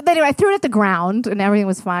then anyway, I threw it at the ground and everything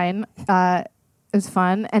was fine. It was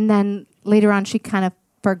fun. And then later on, she kind of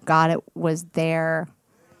forgot it was there.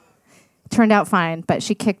 Turned out fine, but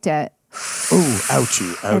she kicked it. Oh,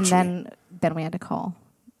 ouchie. And then we had to call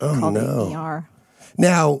no. the ER.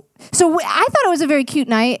 Now, So I thought it was a very cute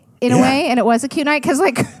night in a way, and it was a cute night because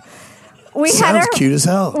like we had sounds cute as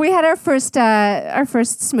hell. We had our first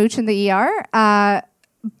smooch in the ER.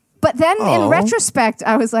 But then in retrospect,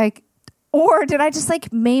 I was like, or did I just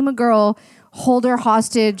like maim a girl, hold her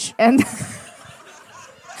hostage, and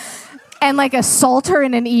and like assault her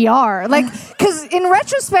in an ER? Like, because in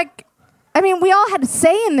retrospect, I mean, we all had a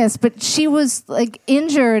say in this, but she was like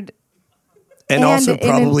injured. And also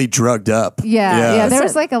probably drugged up. Yeah. There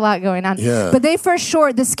was like a lot going on. Yeah. But they for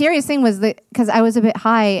sure, the scariest thing was that because I was a bit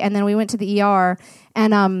high, and then we went to the ER,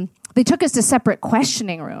 and they took us to separate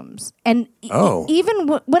questioning rooms. And even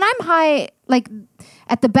when I'm high, like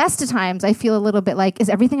at the best of times, I feel a little bit like, is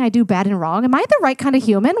everything I do bad and wrong? Am I the right kind of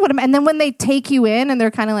human? And then when they take you in and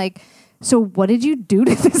they're kind of like, so what did you do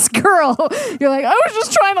to this girl? You're like, I was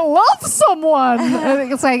just trying to love someone.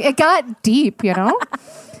 And it's like, it got deep, That's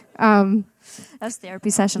therapy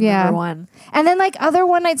session number one. And then like other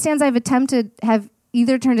one night stands I've attempted have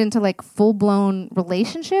either turned into like full blown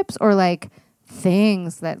relationships or like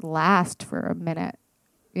things that last for a minute.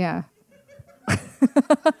 Yeah.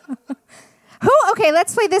 Okay,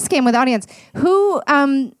 let's play this game with audience.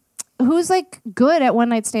 Who's like good at one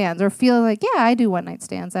night stands or feel like, yeah, I do one night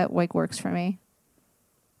stands. That like works for me.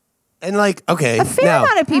 And like, okay, a fair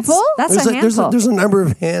amount of people. That's a handful. There's a number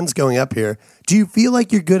of hands going up here. Do you feel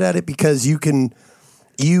like you're good at it because you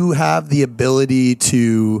have the ability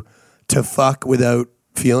to fuck without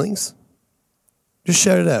feelings? Just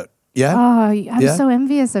shout it out. Yeah. Oh, I'm so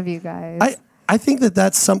envious of you guys. I think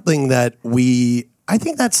that's something that I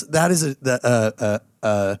think that is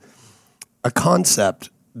a concept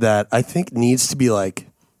that I think needs to be like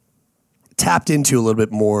tapped into a little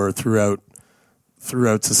bit more throughout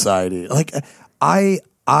society. Like I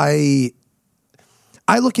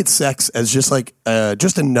look at sex as just like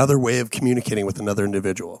just another way of communicating with another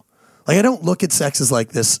individual. Like I don't look at sex as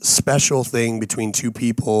like this special thing between two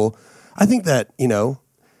people. I think that,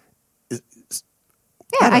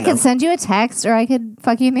 I could send you a text or I could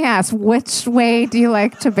fuck you in the ass. Which way do you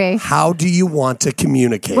like to be? How do you want to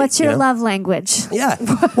communicate? What's your love language? Yeah.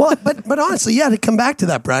 Well, but honestly, to come back to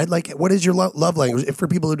that, Bride, like what is your love language? If for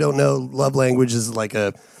people who don't know, love language is like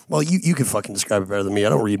you can fucking describe it better than me. I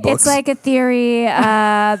don't read books. It's like a theory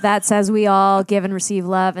that says we all give and receive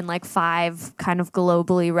love in like 5 kind of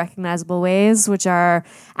globally recognizable ways, which are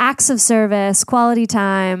acts of service, quality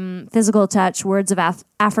time, physical touch, words of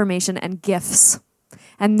affirmation, and gifts.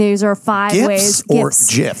 And these are 5 ways. Or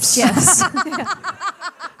GIFs? GIFs.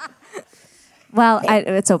 Well,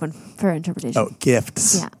 it's open for interpretation. Oh,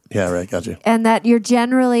 gifts. Yeah. Yeah, right. Got you. And that you're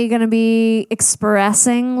generally going to be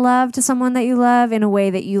expressing love to someone that you love in a way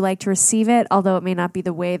that you like to receive it, although it may not be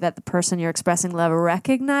the way that the person you're expressing love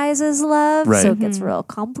recognizes love. Right. So it gets real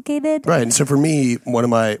complicated. Right. And so for me,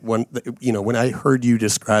 when I heard you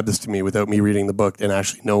describe this to me without me reading the book and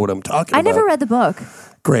actually know what I'm talking about. I never read the book.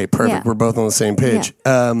 Great. Perfect. Yeah. We're both on the same page.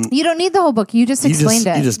 You don't need the whole book. You just explained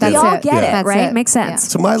it. You just That's did We it. all get it, That's right? it. Makes sense.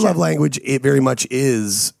 So my love language, it very much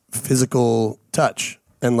is physical touch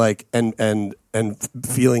and like and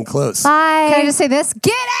feeling close. Bye. Can I just say this?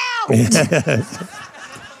 Get out!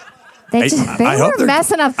 They just, They I hope were they're-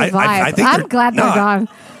 messing up the vibe. I think I'm they're- glad they're no, gone.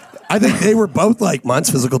 I think they were both like,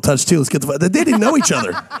 mine's physical touch too. Let's get the. They didn't know each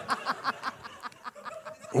other. I'm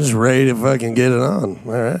just ready to fucking get it on.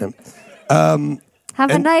 All right.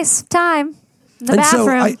 have a nice time in the And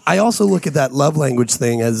bathroom. so I also look at that love language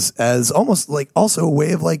thing as almost like also a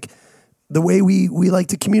way of like the way we like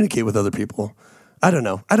to communicate with other people. I don't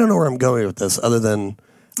know where I'm going with this other than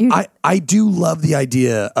I do love the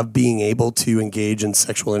idea of being able to engage in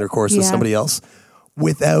sexual intercourse with somebody else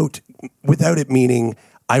without it meaning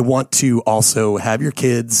I want to also have your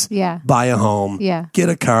kids, buy a home, get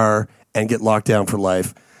a car, and get locked down for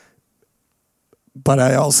life. But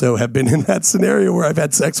I also have been in that scenario where I've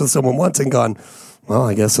had sex with someone once and gone, well,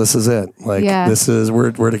 I guess this is it. Like this is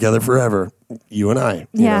we're together forever, you and I.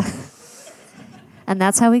 you know? And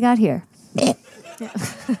that's how we got here.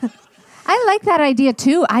 I like that idea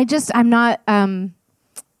too. I'm not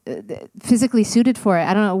physically suited for it.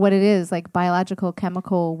 I don't know what it is, like biological,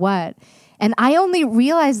 chemical, what. And I only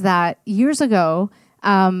realized that years ago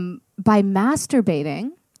by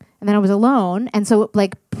masturbating. And then I was alone. And so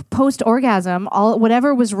like post-orgasm,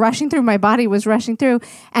 whatever was rushing through my body was rushing through.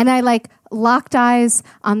 And I like locked eyes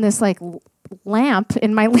on this like lamp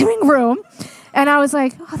in my living room. And I was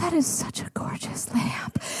like, oh, that is such a gorgeous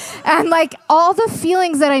lamp. And like all the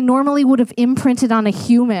feelings that I normally would have imprinted on a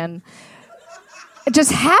human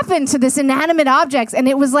just happened to this inanimate objects. And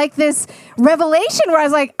it was like this revelation where I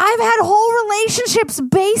was like, I've had whole relationships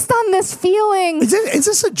based on this feeling. Is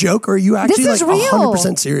this a joke or are you actually This is like real.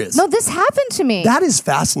 100% serious? No, this happened to me. That is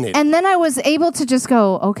fascinating. And then I was able to just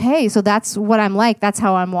go, okay, so that's what I'm like. That's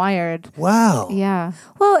how I'm wired. Wow. Yeah.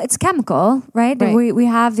 Well, it's chemical, right? Right. We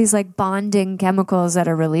have these like bonding chemicals that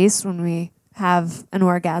are released when we have an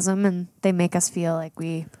orgasm, and they make us feel like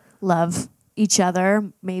we love each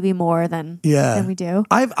other maybe more than we do.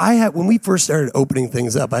 I had when we first started opening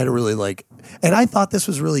things up, I had a really like, and I thought this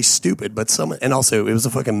was really stupid, but and also it was a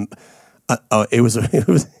fucking, it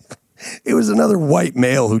was another white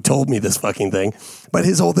male who told me this fucking thing, but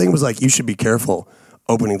his whole thing was like, you should be careful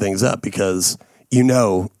opening things up because you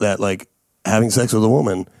know that like having sex with a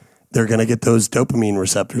woman, they're going to get those dopamine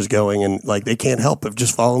receptors going and like they can't help but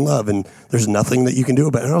just fall in love and there's nothing that you can do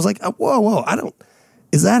about it. And I was like, whoa,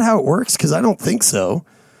 is that how it works? Because I don't think so.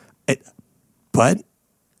 But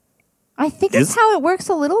I think it's how it works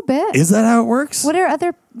a little bit. Is that how it works? What are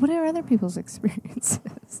other people's experiences?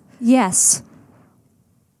 Yes.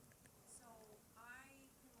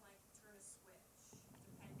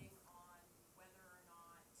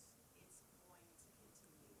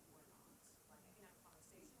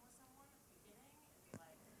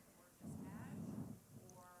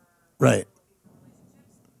 Right.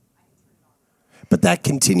 But that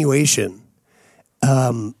continuation,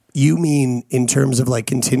 you mean in terms of like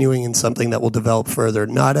continuing in something that will develop further,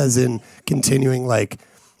 not as in continuing like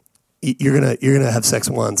you're gonna have sex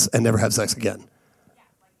once and never have sex again.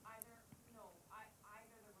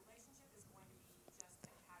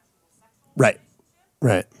 Right.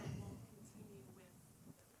 Right.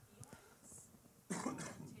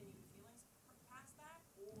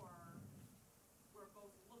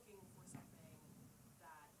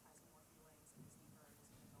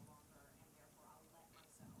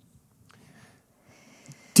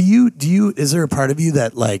 Do you is there a part of you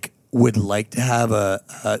that like would like to have a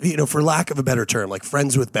for lack of a better term, like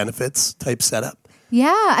friends with benefits type setup?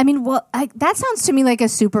 Yeah, I mean, well, that sounds to me like a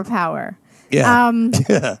superpower. Yeah.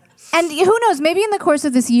 Yeah. And who knows, maybe in the course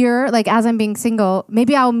of this year, like as I'm being single,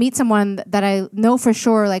 maybe I'll meet someone that I know for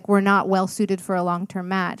sure, like we're not well suited for a long-term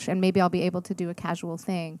match, and maybe I'll be able to do a casual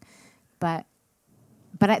thing. But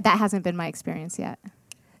that hasn't been my experience yet.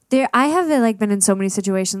 I have like been in so many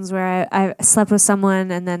situations where I slept with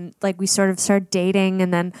someone and then like we sort of start dating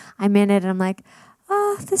and then I'm in it and I'm like,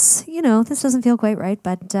 this doesn't feel quite right,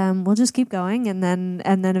 but we'll just keep going. And then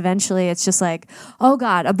eventually it's just like, oh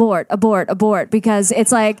God, abort, because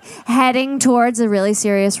it's like heading towards a really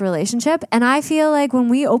serious relationship. And I feel like when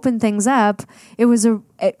we opened things up, it was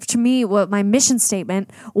to me, what my mission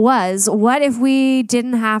statement was, what if we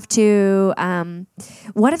didn't have to,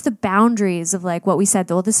 what if the boundaries of like what we said,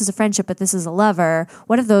 well, this is a friendship, but this is a lover,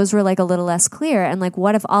 what if those were like a little less clear? And like,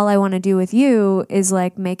 what if all I want to do with you is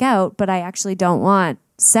like make out, but I actually don't want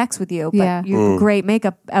sex with you, but you're a great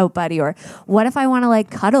makeup out buddy? Or what if I want to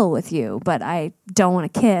like cuddle with you, but I don't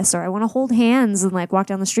want to kiss? Or I want to hold hands and like walk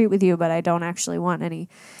down the street with you, but I don't actually want any,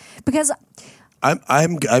 because I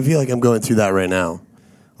feel like I'm going through that right now.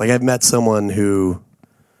 Like I've met someone who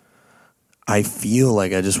I feel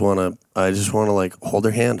like I just want to like hold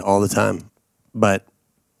their hand all the time, but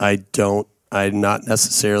I'm not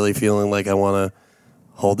necessarily feeling like I want to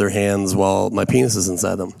hold their hands while my penis is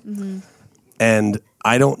inside them. Mm-hmm. And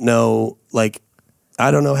I don't know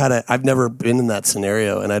how to, I've never been in that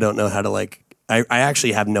scenario, and I don't know how to like, I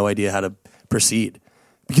actually have no idea how to proceed,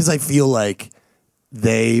 because I feel like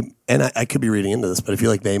I could be reading into this, but I feel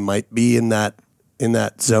like they might be in that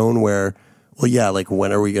zone where, well, yeah, like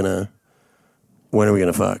when are we gonna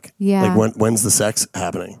fuck? Yeah. Like when's the sex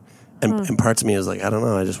happening? And parts of me is like, I don't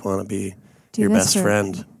know, I just want to be your best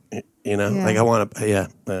friend. You know, like I want to,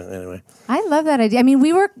 anyway. I love that idea. I mean,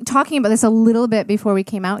 we were talking about this a little bit before we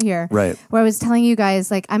came out here. Right. Where I was telling you guys,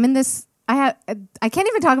 like, I'm in this, I can't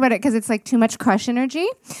even talk about it because it's like too much crush energy.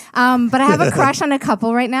 But I have a crush on a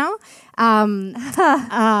couple right now.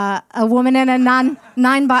 A woman and a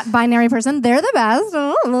non-binary person. They're the best.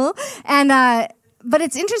 And, but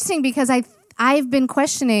it's interesting because I've been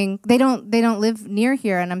questioning, they don't live near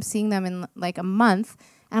here, and I'm seeing them in like a month.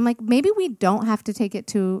 And I'm like, maybe we don't have to take it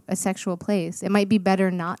to a sexual place. It might be better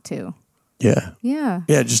not to. Yeah. Yeah.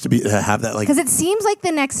 Yeah, just to have that like... Because it seems like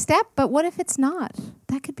the next step, but what if it's not?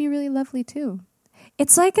 That could be really lovely too.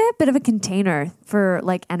 It's like a bit of a container for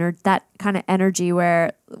like that kind of energy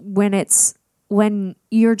where when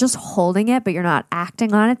you're just holding it, but you're not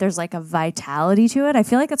acting on it, there's like a vitality to it. I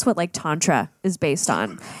feel like that's what like Tantra is based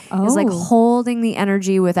on. Is like holding the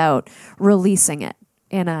energy without releasing it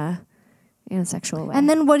in a sexual way. And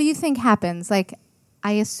then what do you think happens? Like,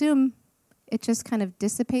 I assume it just kind of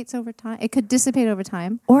dissipates over time. It could dissipate over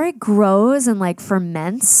time. Or it grows and like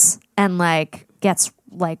ferments and like gets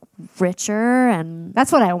like richer, and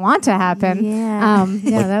that's what I want to happen. Yeah.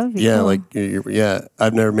 That would be cool.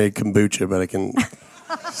 I've never made kombucha, but I can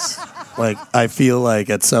like, I feel like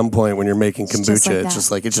at some point when you're making kombucha, it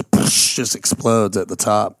just explodes at the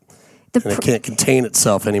top. And it can't contain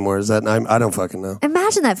itself anymore. Is that? I don't fucking know.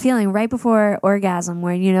 Imagine that feeling right before orgasm,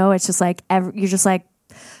 where it's just like you're just like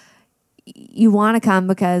you want to come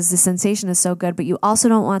because the sensation is so good, but you also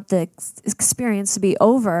don't want the experience to be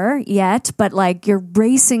over yet. But like you're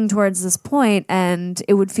racing towards this point, and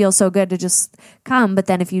it would feel so good to just come. But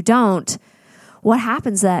then if you don't, what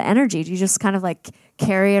happens to that energy? Do you just kind of like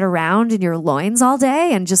carry it around in your loins all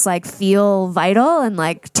day and just like feel vital and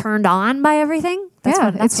like turned on by everything?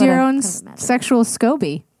 It's your own sexual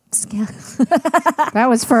SCOBY. Yeah. That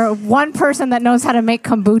was for one person that knows how to make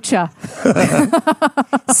kombucha.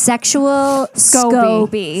 Sexual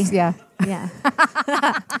SCOBY. Yeah. Yeah.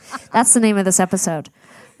 That's the name of this episode.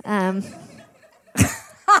 I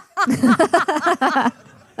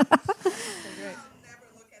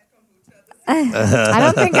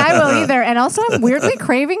don't think I will either. And also, I'm weirdly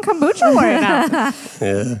craving kombucha right now.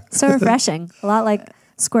 Yeah. So refreshing. A lot like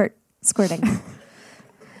squirting.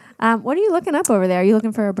 What are you looking up over there? Are you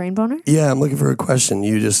looking for a brain boner? Yeah, I'm looking for a question.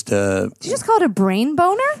 You just Did you just call it a brain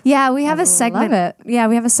boner? Yeah, we have a segment. Love it. Yeah,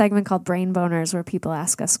 we have a segment called Brain Boners where people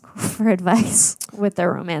ask us for advice with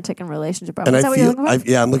their romantic and relationship problems. Is that what you're looking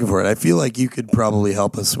for? I'm looking for it. I feel like you could probably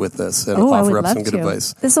help us with this and I offer would up some love good to.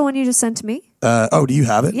 advice. This is the one you just sent to me? Do you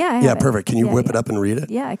have it? Yeah, I have Yeah, it. perfect. Can you Yeah, whip yeah. it up and read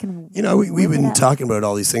it? Yeah, I can. You know, we've whip it been up. talking about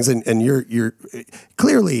all these things, and you're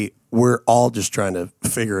clearly we're all just trying to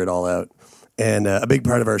figure it all out. And a big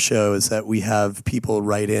part of our show is that we have people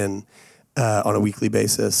write in on a weekly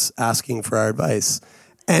basis asking for our advice,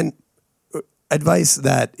 and advice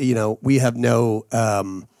that we have no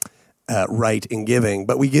right in giving,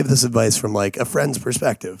 but we give this advice from like a friend's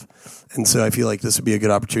perspective. And so I feel like this would be a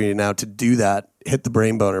good opportunity now to do that, hit the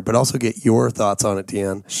brain boner, but also get your thoughts on it,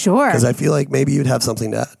 Deanne. Sure. Because I feel like maybe you'd have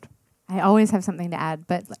something to add. I always have something to add,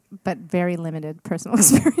 but very limited personal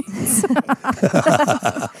experience.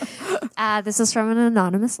 This is from an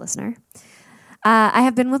anonymous listener. I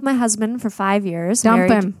have been with my husband for 5 years. Dump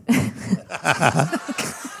married- him.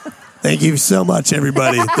 Thank you so much,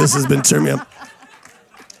 everybody. This has been Turn Me Up.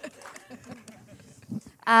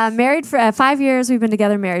 Married for 5 years. We've been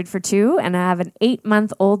together, married for 2, and I have an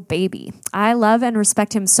 8-month-old baby. I love and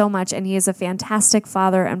respect him so much, and he is a fantastic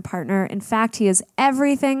father and partner. In fact, he is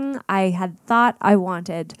everything I had thought I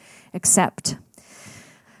wanted, except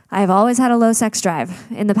I have always had a low sex drive.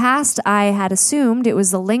 In the past, I had assumed it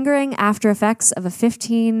was the lingering after effects of a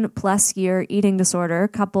 15-plus year eating disorder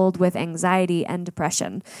coupled with anxiety and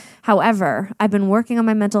depression. However, I've been working on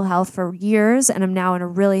my mental health for years and am now in a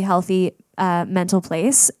really healthy mental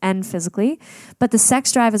place and physically, but the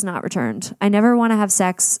sex drive has not returned. I never want to have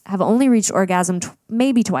sex, have only reached orgasm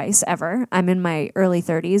maybe twice ever. I'm in my early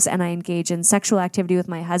 30s and I engage in sexual activity with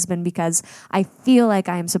my husband because I feel like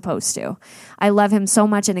I am supposed to. I love him so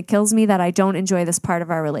much and it kills me that I don't enjoy this part of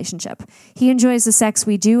our relationship. He enjoys the sex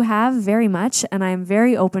we do have very much, and I am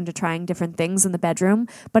very open to trying different things in the bedroom,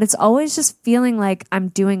 but it's always just feeling like I'm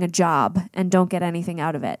doing a job and don't get anything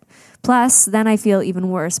out of it. Plus, then I feel even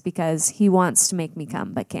worse because he wants to make me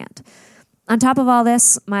come but can't. On top of all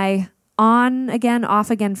this, my on again, off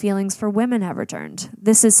again feelings for women have returned.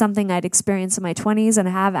 This is something I'd experienced in my 20s and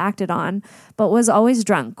have acted on, but was always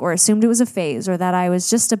drunk or assumed it was a phase or that I was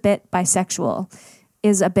just a bit bisexual.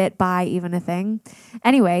 Is a bit bi even a thing?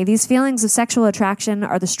 Anyway, these feelings of sexual attraction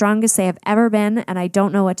are the strongest they have ever been, and I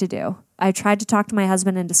don't know what to do. I tried to talk to my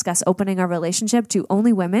husband and discuss opening our relationship to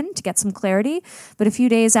only women to get some clarity, but a few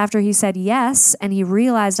days after he said yes and he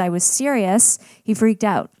realized I was serious, he freaked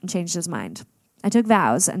out and changed his mind. I took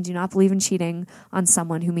vows and do not believe in cheating on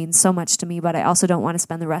someone who means so much to me, but I also don't want to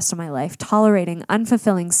spend the rest of my life tolerating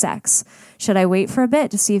unfulfilling sex. Should I wait for a bit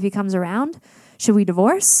to see if he comes around? Should we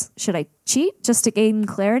divorce? Should I cheat just to gain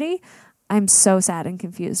clarity? I'm so sad and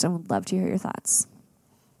confused and would love to hear your thoughts.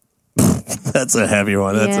 That's a heavy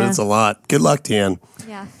one. That's a lot. Good luck, Deanne.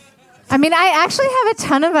 Yeah. I mean, I actually have a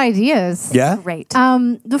ton of ideas. Yeah? Great.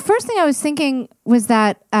 The first thing I was thinking was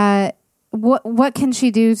that what can she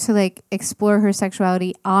do to like explore her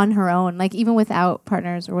sexuality on her own, like even without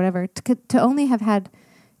partners or whatever, to only have had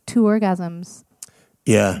 2 orgasms.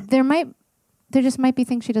 Yeah. There just might be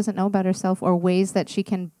things she doesn't know about herself or ways that she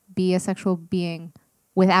can be a sexual being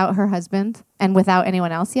without her husband and without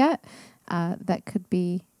anyone else yet. That could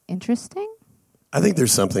be interesting. I think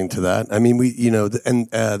there's something to that. I mean,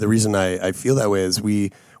 the reason I feel that way is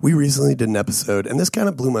we recently did an episode, and this kind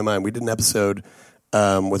of blew my mind. We did an episode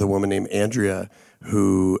with a woman named Andrea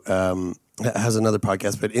who has another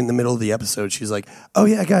podcast, but in the middle of the episode, she's like, "Oh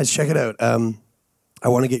yeah, guys, check it out. I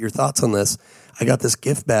want to get your thoughts on this. I got this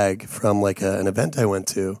gift bag from like an event I went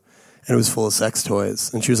to, and it was full of sex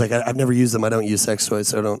toys." And she was like, "I've never used them. I don't use sex toys,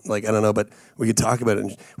 so I don't know, but we could talk about it."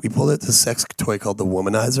 And we pulled out this sex toy called the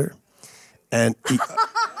Womanizer, and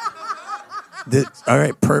this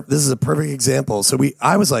is a perfect example. So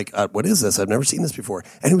I was like, "What is this? I've never seen this before,"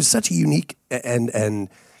 and it was such a unique and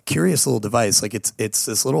curious little device. Like it's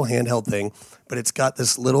this little handheld thing, but it's got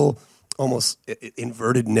this little almost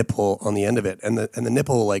inverted nipple on the end of it, and the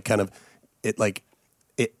nipple like kind of it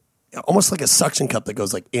almost like a suction cup that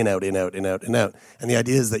goes like in out in out in out in out. And the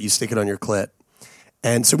idea is that you stick it on your clit.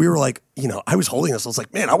 And so we were like, I was holding this. I was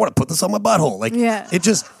like, man, I want to put this on my butthole. Like, It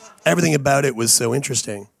just everything about it was so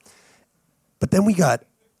interesting. But then we got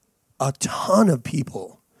a ton of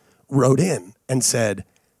people wrote in and said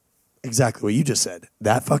exactly what you just said.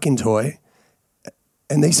 That fucking toy.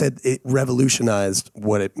 And they said it revolutionized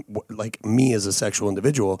like me as a sexual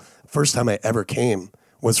individual. First time I ever came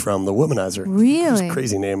was from the Womanizer. Really? It was a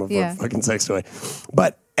crazy name of a fucking sex toy.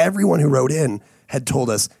 But everyone who wrote in had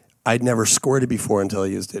told us I'd never squirted before until I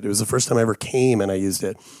used it. It was the first time I ever came and I used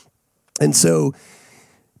it. And so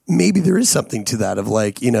maybe there is something to that of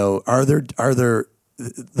like, you know, are there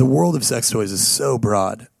the world of sex toys is so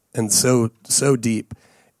broad and so deep.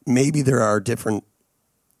 Maybe there are different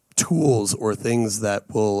tools or things that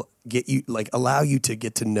will get you, like, allow you to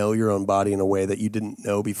get to know your own body in a way that you didn't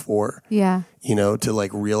know before. Yeah. You know, to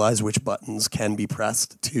like realize which buttons can be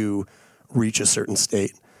pressed to reach a certain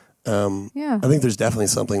state. Yeah. I think there's definitely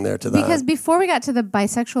something there to that. Because before we got to the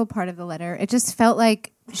bisexual part of the letter, it just felt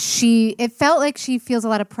like she feels a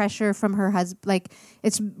lot of pressure from her husband. Like,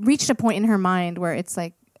 it's reached a point in her mind where it's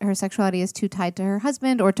like her sexuality is too tied to her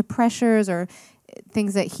husband or to pressures or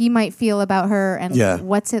things that he might feel about her. And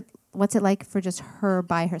what's it like for just her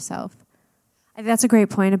by herself? I think that's a great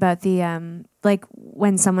point about the like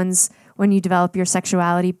when you develop your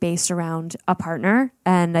sexuality based around a partner,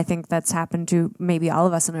 and I think that's happened to maybe all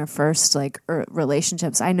of us in our first like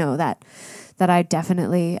relationships. I know that I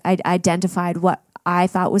definitely identified what I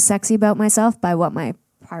thought was sexy about myself by what my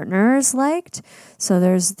partners liked. So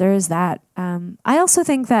there's that. I also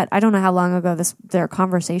think that, I don't know how long ago their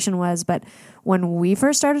conversation was, but when we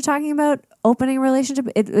first started talking about opening a relationship,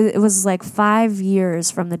 it was like 5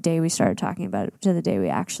 years from the day we started talking about it to the day we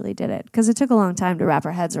actually did it. Because it took a long time to wrap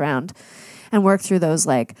our heads around and work through those,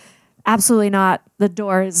 like, absolutely not, the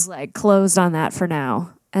door is like closed on that for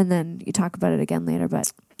now. And then you talk about it again later.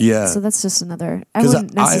 But yeah. So that's just another, I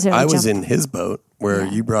wouldn't necessarily I was jump. in his boat where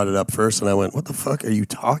you brought it up first and I went, what the fuck are you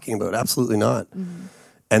talking about? Absolutely not. Mm-hmm.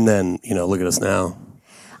 And then, you know, look at us now.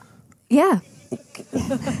 Yeah.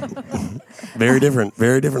 Very different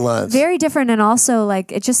lives. Very different. And also,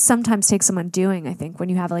 like, it just sometimes takes some undoing, I think, when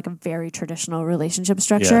you have like a very traditional relationship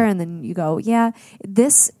structure and then you go,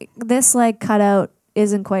 this like cutout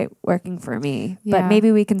isn't quite working for me, but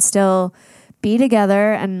maybe we can still be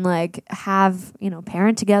together and like have, you know,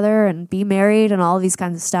 parent together and be married and all these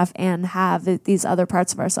kinds of stuff and have these other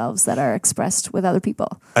parts of ourselves that are expressed with other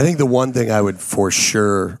people. I think the one thing I would for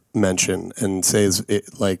sure mention and say is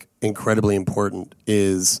like incredibly important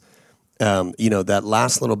is, you know, that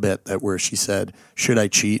last little bit where she said, should I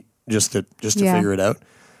cheat just to figure it out?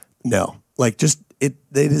 No, like just it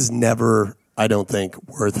is never, I don't think,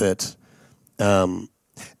 worth it.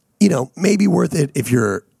 You know, maybe worth it if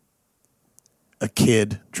you're a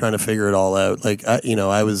kid trying to figure it all out. Like, I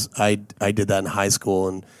did that in high school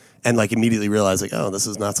and like immediately realized like, oh, this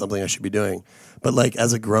is not something I should be doing. But like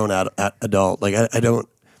as a grown adult, like I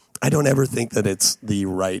don't ever think that it's the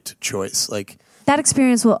right choice. Like that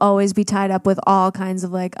experience will always be tied up with all kinds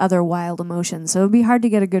of like other wild emotions. So it'd be hard to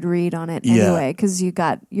get a good read on it anyway, because you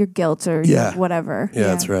got your guilt or your whatever. Yeah,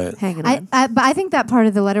 that's right. Hanging on. But I think that part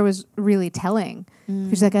of the letter was really telling.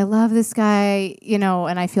 She's like, I love this guy, you know,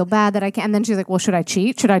 and I feel bad that I can't. And then she's like, well, should I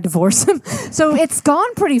cheat? Should I divorce him? So it's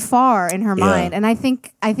gone pretty far in her mind. And I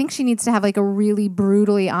think she needs to have like a really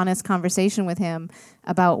brutally honest conversation with him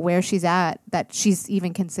about where she's at, that she's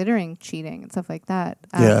even considering cheating and stuff like that.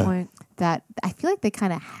 Point that I feel like they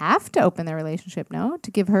kind of have to open their relationship, no? To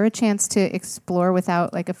give her a chance to explore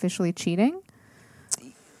without like officially cheating.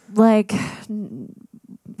 Like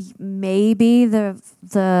maybe the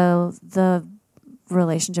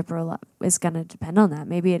relationship is going to depend on that.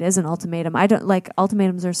 Maybe it is an ultimatum. I don't like,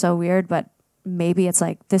 ultimatums are so weird, but maybe it's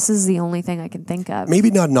like, this is the only thing I can think of. Maybe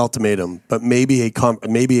not an ultimatum, but maybe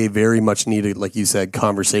a very much needed, like you said,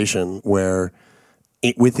 conversation where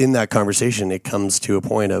within that conversation, it comes to a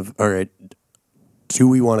point of, all right, do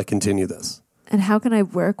we want to continue this? And how can I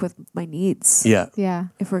work with my needs? Yeah. Yeah.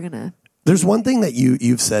 If we're going to. There's one thing that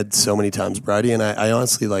you've said so many times, Bridie, and I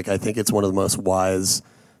honestly, like, I think it's one of the most wise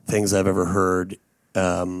things I've ever heard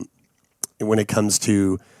when it comes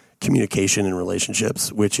to communication in relationships,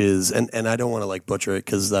 which is, and I don't want to like butcher it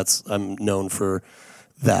because I'm known for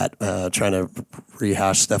that, trying to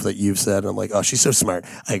rehash stuff that you've said. And I'm like, oh, she's so smart.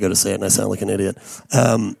 I go to say it and I sound like an idiot.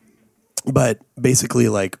 But basically,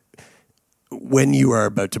 like, when you are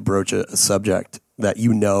about to broach a subject that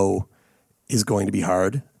you know is going to be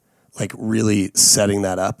hard, like really setting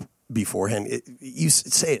that up beforehand. You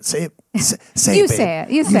say it. You say it.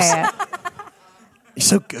 You're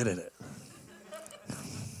so good at it.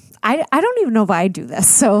 I don't even know if I do this.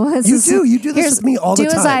 So you do this with me all the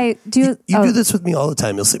time. You do this with me all the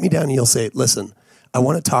time. You'll sit me down and you'll say, listen, I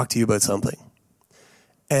want to talk to you about something.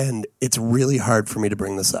 And it's really hard for me to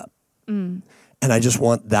bring this up. And I just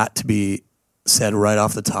want that to be said right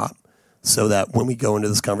off the top so that when we go into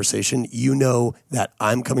this conversation, you know that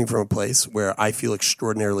I'm coming from a place where I feel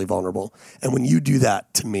extraordinarily vulnerable. And when you do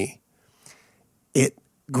that to me, it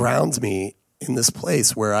grounds me in this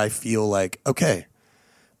place where I feel like, okay,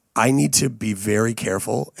 I need to be very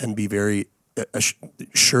careful and be very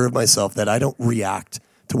sure of myself that I don't react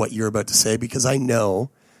to what you're about to say because I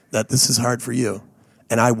know that this is hard for you.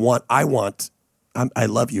 And I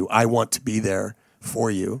love you. I want to be there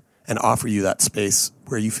for you and offer you that space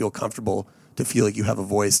where you feel comfortable to feel like you have a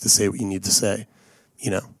voice to say what you need to say.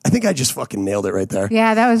 You know, I think I just fucking nailed it right there.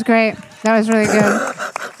 Yeah, that was great. That was really good.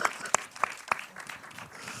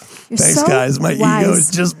 Thanks, guys. My ego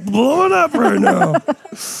is just blowing up right now.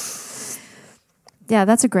 Yeah,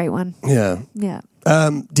 that's a great one. Yeah. Yeah.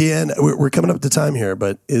 Deanne, we're coming up to time here,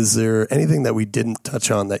 but is there anything that we didn't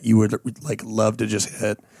touch on that you would like love to just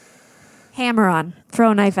hit? Hammer on.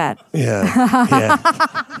 Throw a knife at. Yeah. Yeah.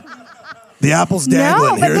 The apple's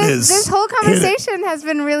dangling. No, but Here it is. this whole conversation has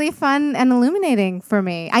been really fun and illuminating for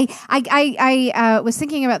me. I was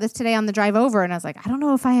thinking about this today on the drive over, and I was like, I don't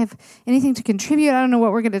know if I have anything to contribute. I don't know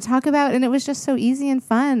what we're going to talk about, and it was just so easy and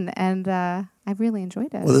fun, and I really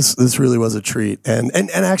enjoyed it. Well, this really was a treat, and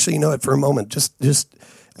actually, you know, for a moment, just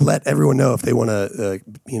let everyone know if they want to,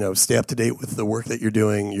 stay up to date with the work that you're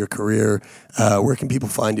doing, your career. Where can people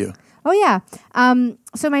find you? Oh, yeah.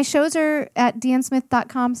 So my shows are at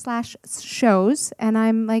deannesmith.com/shows, and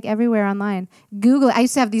I'm like everywhere online. Google it. I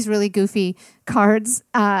used to have these really goofy cards.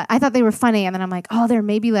 I thought they were funny, and then I'm like, oh, there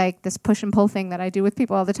may be like this push and pull thing that I do with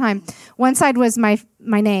people all the time. One side was my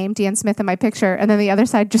name, Deanne Smith, and my picture, and then the other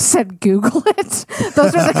side just said Google it.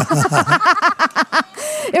 Those were the...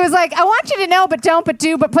 It was like, I want you to know, but don't, but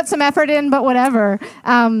do, but put some effort in, but whatever.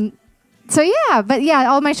 So yeah,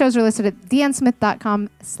 all my shows are listed at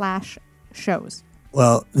deannesmith.com/shows.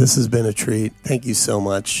 Well, this has been a treat. Thank you so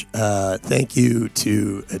much. Thank you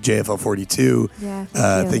to JFL 42. Yeah,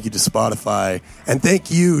 thank you to Spotify. And thank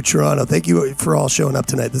you, Toronto. Thank you for all showing up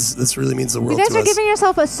tonight. This really means the world to us. You guys are giving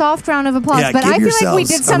yourself a soft round of applause, Yeah, but I give feel like we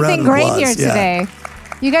did yourselves a round something of great applause, here today.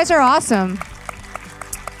 You guys are awesome.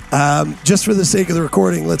 Just for the sake of the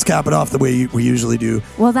recording, let's cap it off the way we usually do.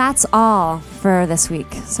 Well, that's all for this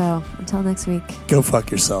week. So until next week. Go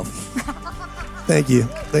fuck yourself. Thank you.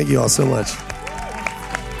 Thank you all so much.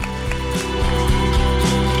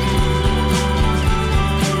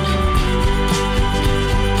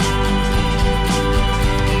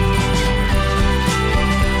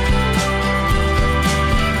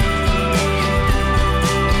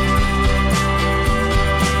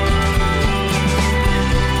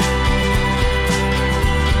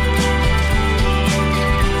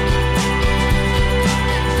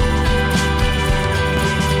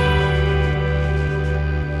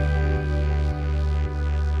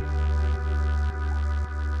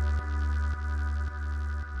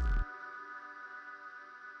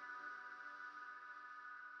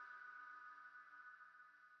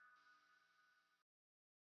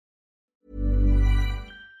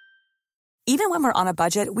 Even when we're on a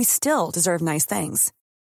budget, we still deserve nice things.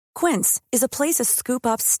 Quince is a place to scoop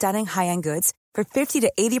up stunning high-end goods for 50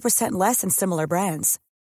 to 80% less than similar brands.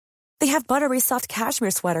 They have buttery soft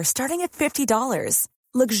cashmere sweaters starting at $50,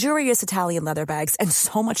 luxurious Italian leather bags, and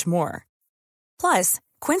so much more. Plus,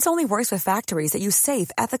 Quince only works with factories that use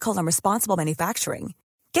safe, ethical, and responsible manufacturing.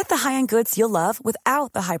 Get the high-end goods you'll love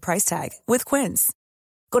without the high price tag with Quince.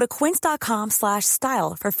 Go to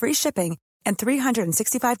quince.com/style for free shipping and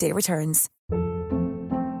 365-day returns.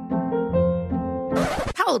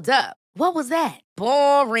 Hold up. What was that?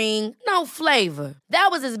 Boring. No flavor. That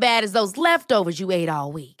was as bad as those leftovers you ate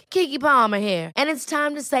all week. Keke Palmer here, and it's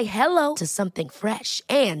time to say hello to something fresh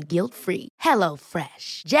and guilt-free. Hello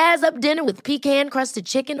Fresh. Jazz up dinner with pecan-crusted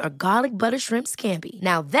chicken or garlic butter shrimp scampi.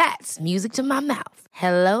 Now that's music to my mouth.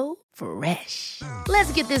 Hello Fresh.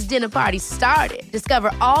 Let's get this dinner party started.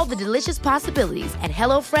 Discover all the delicious possibilities at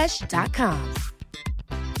HelloFresh.com.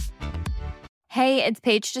 Hey, it's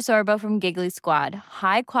Paige DeSorbo from Giggly Squad.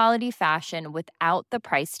 High quality fashion without the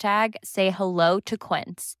price tag. Say hello to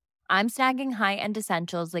Quince. I'm snagging high-end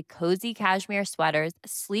essentials like cozy cashmere sweaters,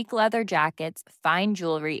 sleek leather jackets, fine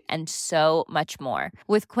jewelry, and so much more.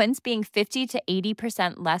 With Quince being 50 to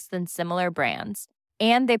 80% less than similar brands.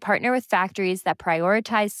 And they partner with factories that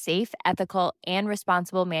prioritize safe, ethical, and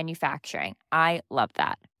responsible manufacturing. I love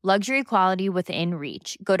that. Luxury quality within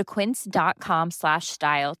reach. Go to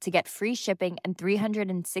quince.com/style to get free shipping and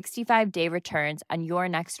 365-day returns on your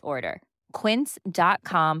next order.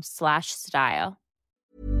 Quince.com/style.